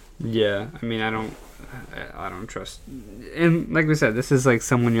 Yeah, I mean, I don't trust. And like we said, this is like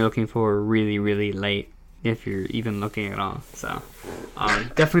someone you're looking for really, really late, if you're even looking at all. So,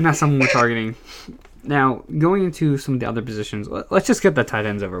 definitely not someone we're targeting. Now, going into some of the other positions, let's just get the tight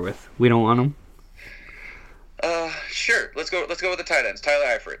ends over with. We don't want them. Sure. Let's go with the tight ends. Tyler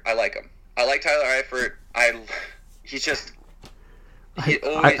Eifert. I like him. I like Tyler Eifert. I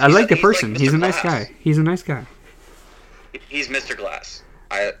like the person. Like he's a nice guy. He's a nice guy. He's Mr. Glass.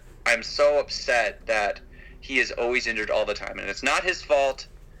 I'm so upset that he is always injured all the time, and it's not his fault.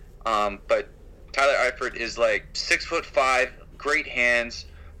 But Tyler Eifert is like 6'5", great hands.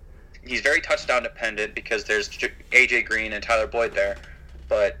 He's very touchdown dependent because there's AJ Green and Tyler Boyd there,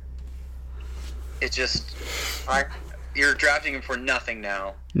 but it just you're drafting him for nothing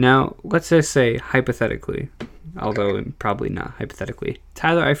now. Now let's just say hypothetically, although probably not hypothetically,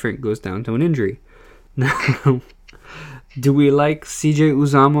 Tyler Eifert goes down to an injury. Now, do we like CJ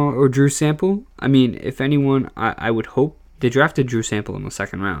Uzomah or Drew Sample? I mean, if anyone, I would hope they drafted Drew Sample in the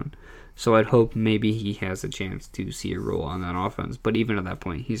second round. So I'd hope maybe he has a chance to see a role on that offense. But even at that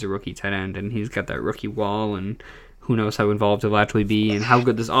point, he's a rookie tight end, and he's got that rookie wall, and who knows how involved he'll actually be and how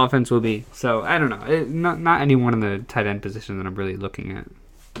good this offense will be. So, I don't know. Not anyone in the tight end position that I'm really looking at.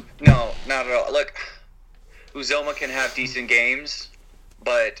 No, not at all. Look, Uzoma can have decent games,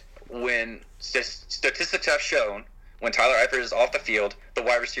 but when statistics have shown, when Tyler Eifert is off the field, the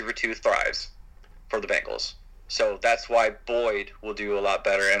wide receiver 2 thrives for the Bengals. So that's why Boyd will do a lot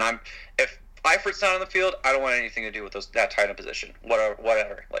better. And if Eifert's not on the field, I don't want anything to do with that tight end position.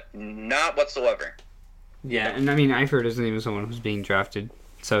 Whatever. Like, not whatsoever. Yeah, and I mean, Eifert isn't even someone who's being drafted.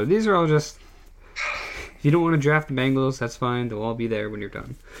 So these are all just... If you don't want to draft the Bengals, that's fine. They'll all be there when you're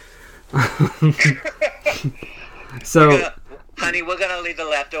done. So... Honey, we're going to leave the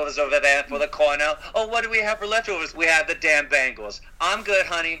leftovers over there for the corner. Oh, what do we have for leftovers? We have the damn Bengals. I'm good,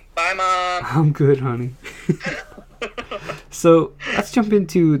 honey. Bye, Mom. I'm good, honey. So, let's jump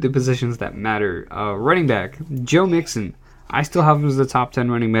into the positions that matter. Running back, Joe Mixon. I still have him as the top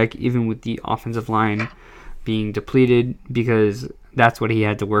 10 running back, even with the offensive line being depleted, because that's what he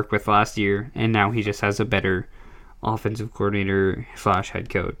had to work with last year, and now he just has a better offensive coordinator /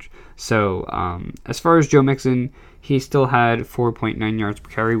 head coach. So, as far as Joe Mixon, he still had 4.9 yards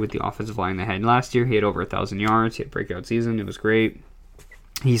per carry with the offensive line they had last year. He had over 1,000 yards. He had a breakout season. It was great.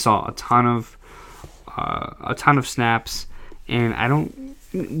 He saw a ton of snaps, and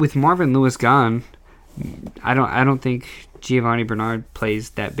with Marvin Lewis gone, I don't think Giovanni Bernard plays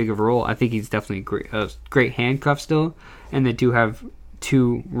that big of a role. I think he's definitely a great handcuff still, and they do have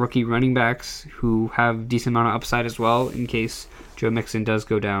 2 rookie running backs who have decent amount of upside as well in case Joe Mixon does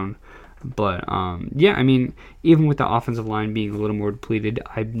go down. But, yeah, I mean, even with the offensive line being a little more depleted,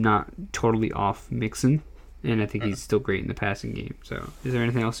 I'm not totally off Mixon, and I think he's still great in the passing game. So, is there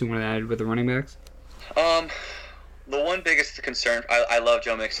anything else you want to add with the running backs? The one biggest concern, I love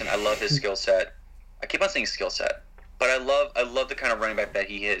Joe Mixon. I love his skill set. I keep on saying skill set, but I love the kind of running back that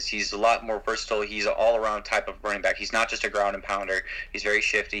he is. He's a lot more versatile. He's an all-around type of running back. He's not just a ground and pounder. He's very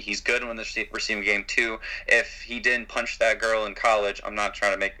shifty. He's good in the receiving game, too. If he didn't punch that girl in college, I'm not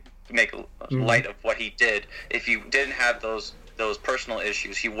trying to make light of what he did. If he didn't have those personal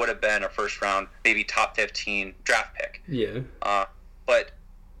issues, he would have been a first round, maybe top 15 draft pick. Yeah. But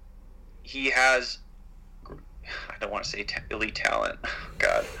he has, I don't want to say elite talent.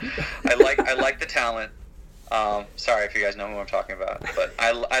 God, I like the talent. Sorry if you guys know who I'm talking about, but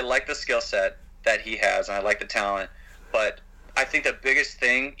I like the skill set that he has, and I like the talent. But I think the biggest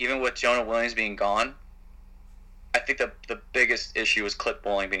thing, even with Jonah Williams being gone, I think the biggest issue is Cliff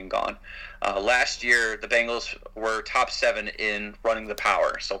Bowling being gone. Last year, the Bengals were top 7 in running the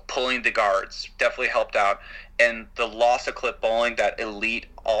power, so pulling the guards definitely helped out. And the loss of Cliff Bowling, that elite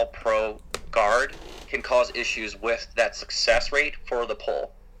all-pro guard, can cause issues with that success rate for the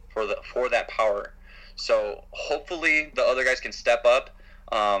pull, for that power. So hopefully the other guys can step up.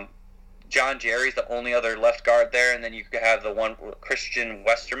 John Jerry's the only other left guard there, and then you could have the one Christian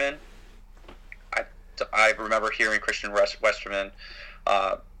Westerman. I remember hearing Christian Westerman.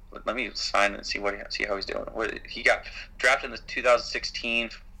 Let me sign and see how he's doing. He got drafted in the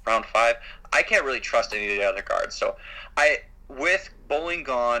 2016 round 5. I can't really trust any of the other guards. So with Bowling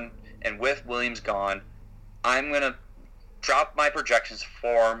gone and with Williams gone, I'm gonna drop my projections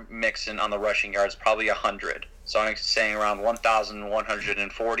for Mixon on the rushing yards, probably 100. So I'm saying around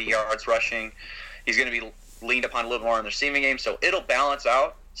 1,140 yards rushing. He's going to be leaned upon a little more in the receiving game, so it'll balance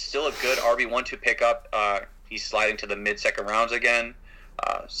out. Still a good RB1 to pick up. He's sliding to the mid-second rounds again.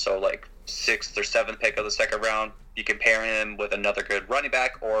 So like 6th or 7th pick of the second round. You can pair him with another good running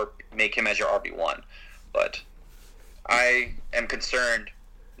back or make him as your RB1. But I am concerned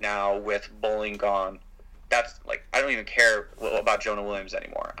now with Bowling gone. That's like, I don't even care about Jonah Williams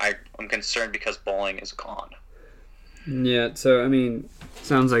anymore. I'm concerned because Bowling is gone. Yeah, so I mean,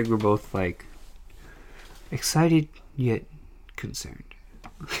 sounds like we're both like excited yet concerned.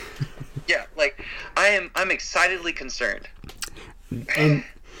 Yeah, like I'm excitedly concerned. And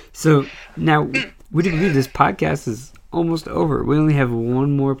so now, would you believe this podcast is almost over? We only have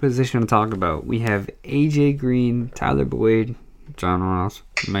one more position to talk about. We have AJ Green, Tyler Boyd, John Ross,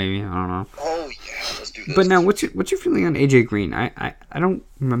 maybe, I don't know. Oh yeah, let's do this. But now, what's your feeling on AJ Green? I don't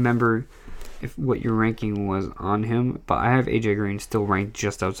remember what your ranking was on him, but I have AJ Green still ranked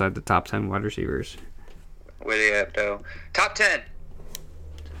just outside the top 10 wide receivers. Where do you have to? Top 10.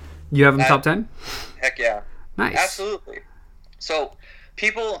 You have him top 10? Heck yeah. Nice. Absolutely. So,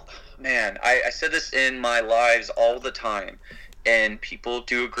 people, man, I said this in my lives all the time, and people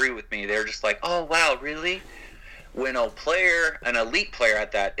do agree with me. They're just like, oh, wow, really? When an elite player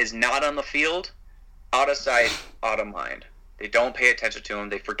at that, is not on the field, out of sight, out of mind. They don't pay attention to him.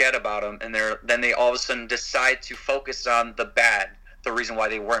 They forget about him, and then they all of a sudden decide to focus on the bad, the reason why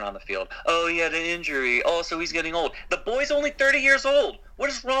they weren't on the field. Oh, he had an injury. Oh, so he's getting old. The boy's only 30 years old. What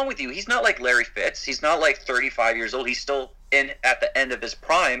is wrong with you? He's not like Larry Fitz. He's not like 35 years old. He's still at the end of his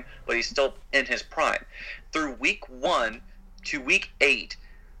prime, but he's still in his prime. Through week 1 to week 8,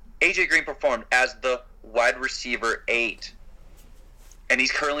 AJ Green performed as the wide receiver 8. And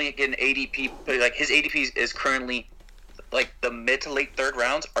he's currently getting ADP. Like, his ADP is currently like the mid to late 3rd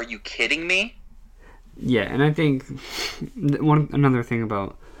rounds. Are you kidding me? Yeah, and I think another thing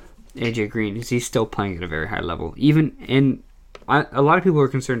about AJ Green is he's still playing at a very high level. A lot of people are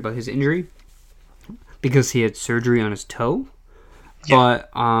concerned about his injury because he had surgery on his toe. Yeah.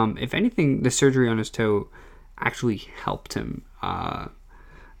 But if anything, the surgery on his toe actually helped him.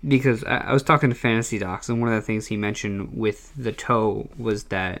 Because I was talking to Fantasy Docs, and one of the things he mentioned with the toe was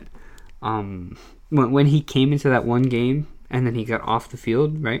that when he came into that one game and then he got off the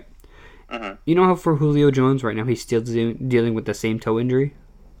field, right? Uh-huh. You know how for Julio Jones right now he's still dealing with the same toe injury?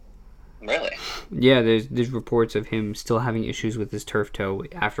 Really? Yeah, there's reports of him still having issues with his turf toe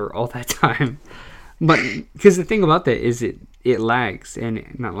after all that time. But because the thing about that is it lags, and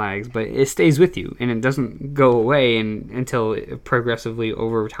not lags, but it stays with you, and it doesn't go away until progressively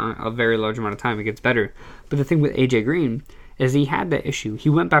over time, a very large amount of time, it gets better. But the thing with AJ Green is he had that issue. He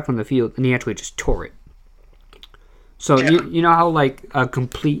went back on the field and he actually just tore it. So yeah. you know how like a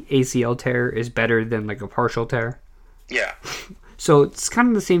complete ACL tear is better than like a partial tear? Yeah. So it's kind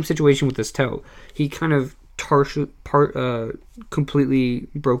of the same situation with his toe. He kind of completely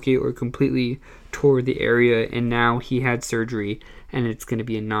broke it or completely tore the area, and now he had surgery, and it's going to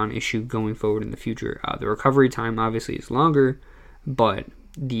be a non-issue going forward in the future. The recovery time obviously is longer, but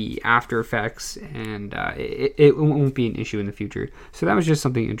the after effects and it won't be an issue in the future. So that was just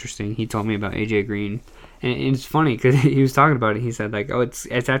something interesting he told me about AJ Green, and it's funny because he was talking about it. He said like, oh, it's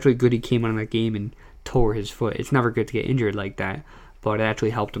actually good he came out of that game and tore his foot. It's never good to get injured like that, but it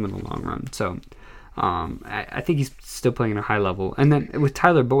actually helped him in the long run. So I think he's still playing at a high level. And then with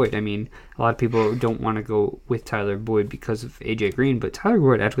Tyler Boyd, I mean, a lot of people don't want to go with Tyler Boyd because of AJ Green, but Tyler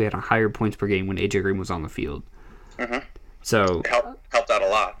Boyd actually had a higher points per game when AJ Green was on the field. Mm-hmm. So it helped out a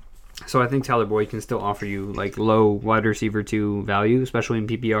lot. So I think Tyler Boyd can still offer you like low wide receiver 2 value, especially in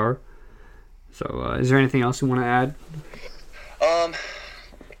PPR. So is there anything else you want to add?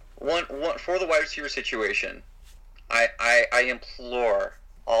 One for the wide receiver situation, I implore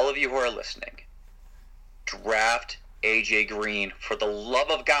all of you who are listening, draft AJ Green. For the love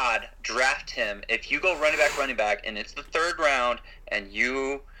of God, draft him. If you go running back, and it's the 3rd round, and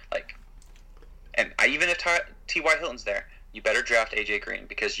you like, and even if T.Y. Hilton's there, you better draft AJ Green,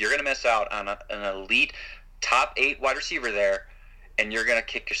 because you're gonna miss out on an elite top 8 wide receiver there, and you're gonna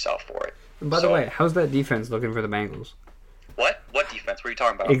kick yourself for it. And by the way, how's that defense looking for the Bengals? What defense? What are you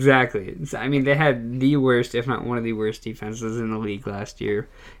talking about? Exactly. I mean, they had the worst, if not one of the worst defenses in the league last year.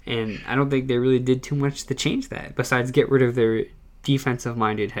 And I don't think they really did too much to change that, besides get rid of their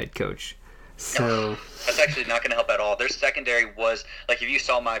defensive-minded head coach. So that's actually not going to help at all. Their secondary was, like, if you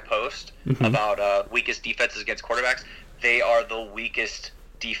saw my post about weakest defenses against quarterbacks, they are the weakest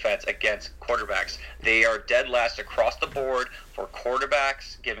defense against quarterbacks. They are dead last across the board for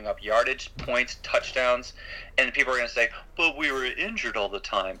quarterbacks, giving up yardage, points, touchdowns, and people are going to say, but we were injured all the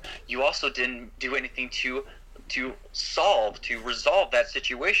time. You also didn't do anything to resolve that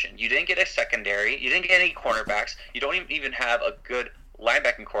situation. You didn't get a secondary, you didn't get any cornerbacks, you don't even have a good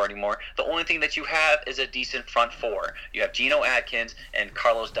linebacking core anymore. The only thing that you have is a decent front 4. You have Geno Atkins and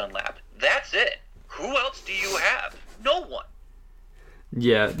Carlos Dunlap. That's it. Who else do you have? No one.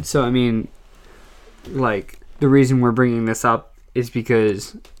 Yeah, so I mean, like, the reason we're bringing this up is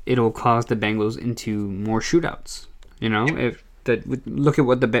because it'll cause the Bengals into more shootouts. You know, look at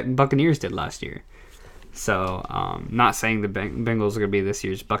what the Buccaneers did last year. So, not saying the Bengals are going to be this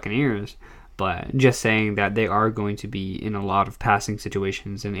year's Buccaneers, but just saying that they are going to be in a lot of passing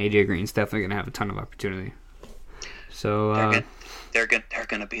situations, and AJ Green's definitely going to have a ton of opportunity. So they're going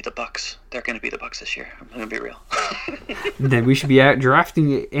to be the Bucs. They're going to be the Bucs this year. I'm going to be real. Then we should be out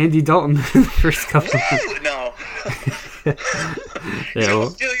drafting Andy Dalton in the first couple. No. He'll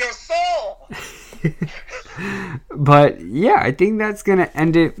steal your soul. But yeah, I think that's gonna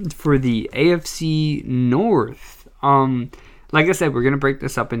end it for the AFC North. Like I said, we're gonna break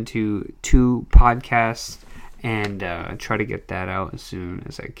this up into 2 podcasts and try to get that out as soon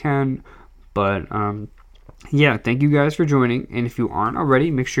as I can. But yeah, thank you guys for joining. And if you aren't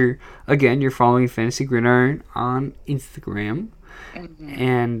already, make sure again you're following Fantasy Gridiron on Instagram. Mm-hmm.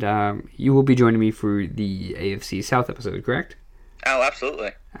 And you will be joining me for the AFC South episode, correct? Oh,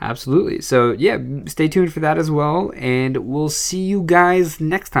 absolutely. Absolutely. So, yeah, stay tuned for that as well. And we'll see you guys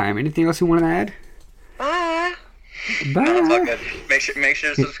next time. Anything else you want to add? Bye. Bye. No, it's all good. Make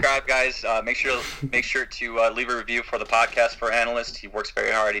sure to subscribe, guys. Make sure to leave a review for the podcast for Analyst. He works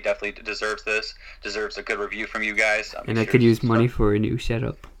very hard. He definitely deserves this. Deserves a good review from you guys. And I could use money for a new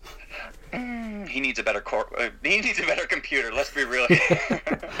setup. He needs a better he needs a better computer. Let's be real.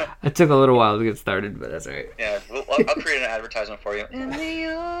 It took a little while to get started, but that's alright. Yeah, I'll create an advertisement for you. In the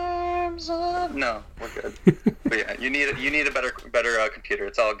arms of... No, we're good. But yeah, you need a better computer.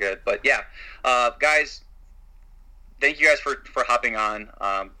 It's all good. But yeah, guys, thank you guys for hopping on.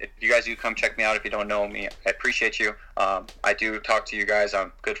 If you guys do come check me out, if you don't know me, I appreciate you. I do talk to you guys.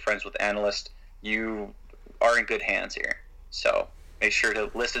 I'm good friends with Analyst. You are in good hands here. So make sure to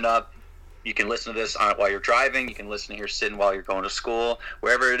listen up. You can listen to this while you're driving. You can listen here sitting while you're going to school.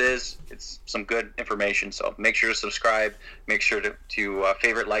 Wherever it is, it's some good information. So make sure to subscribe. Make sure to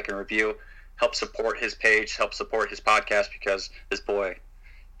favorite, like, and review. Help support his page. Help support his podcast because this boy,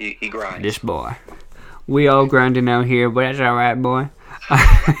 he grinds. This boy. We all grinding out here, but that's alright, boy.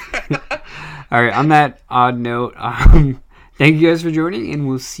 Alright, on that odd note, thank you guys for joining, and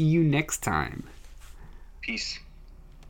we'll see you next time. Peace.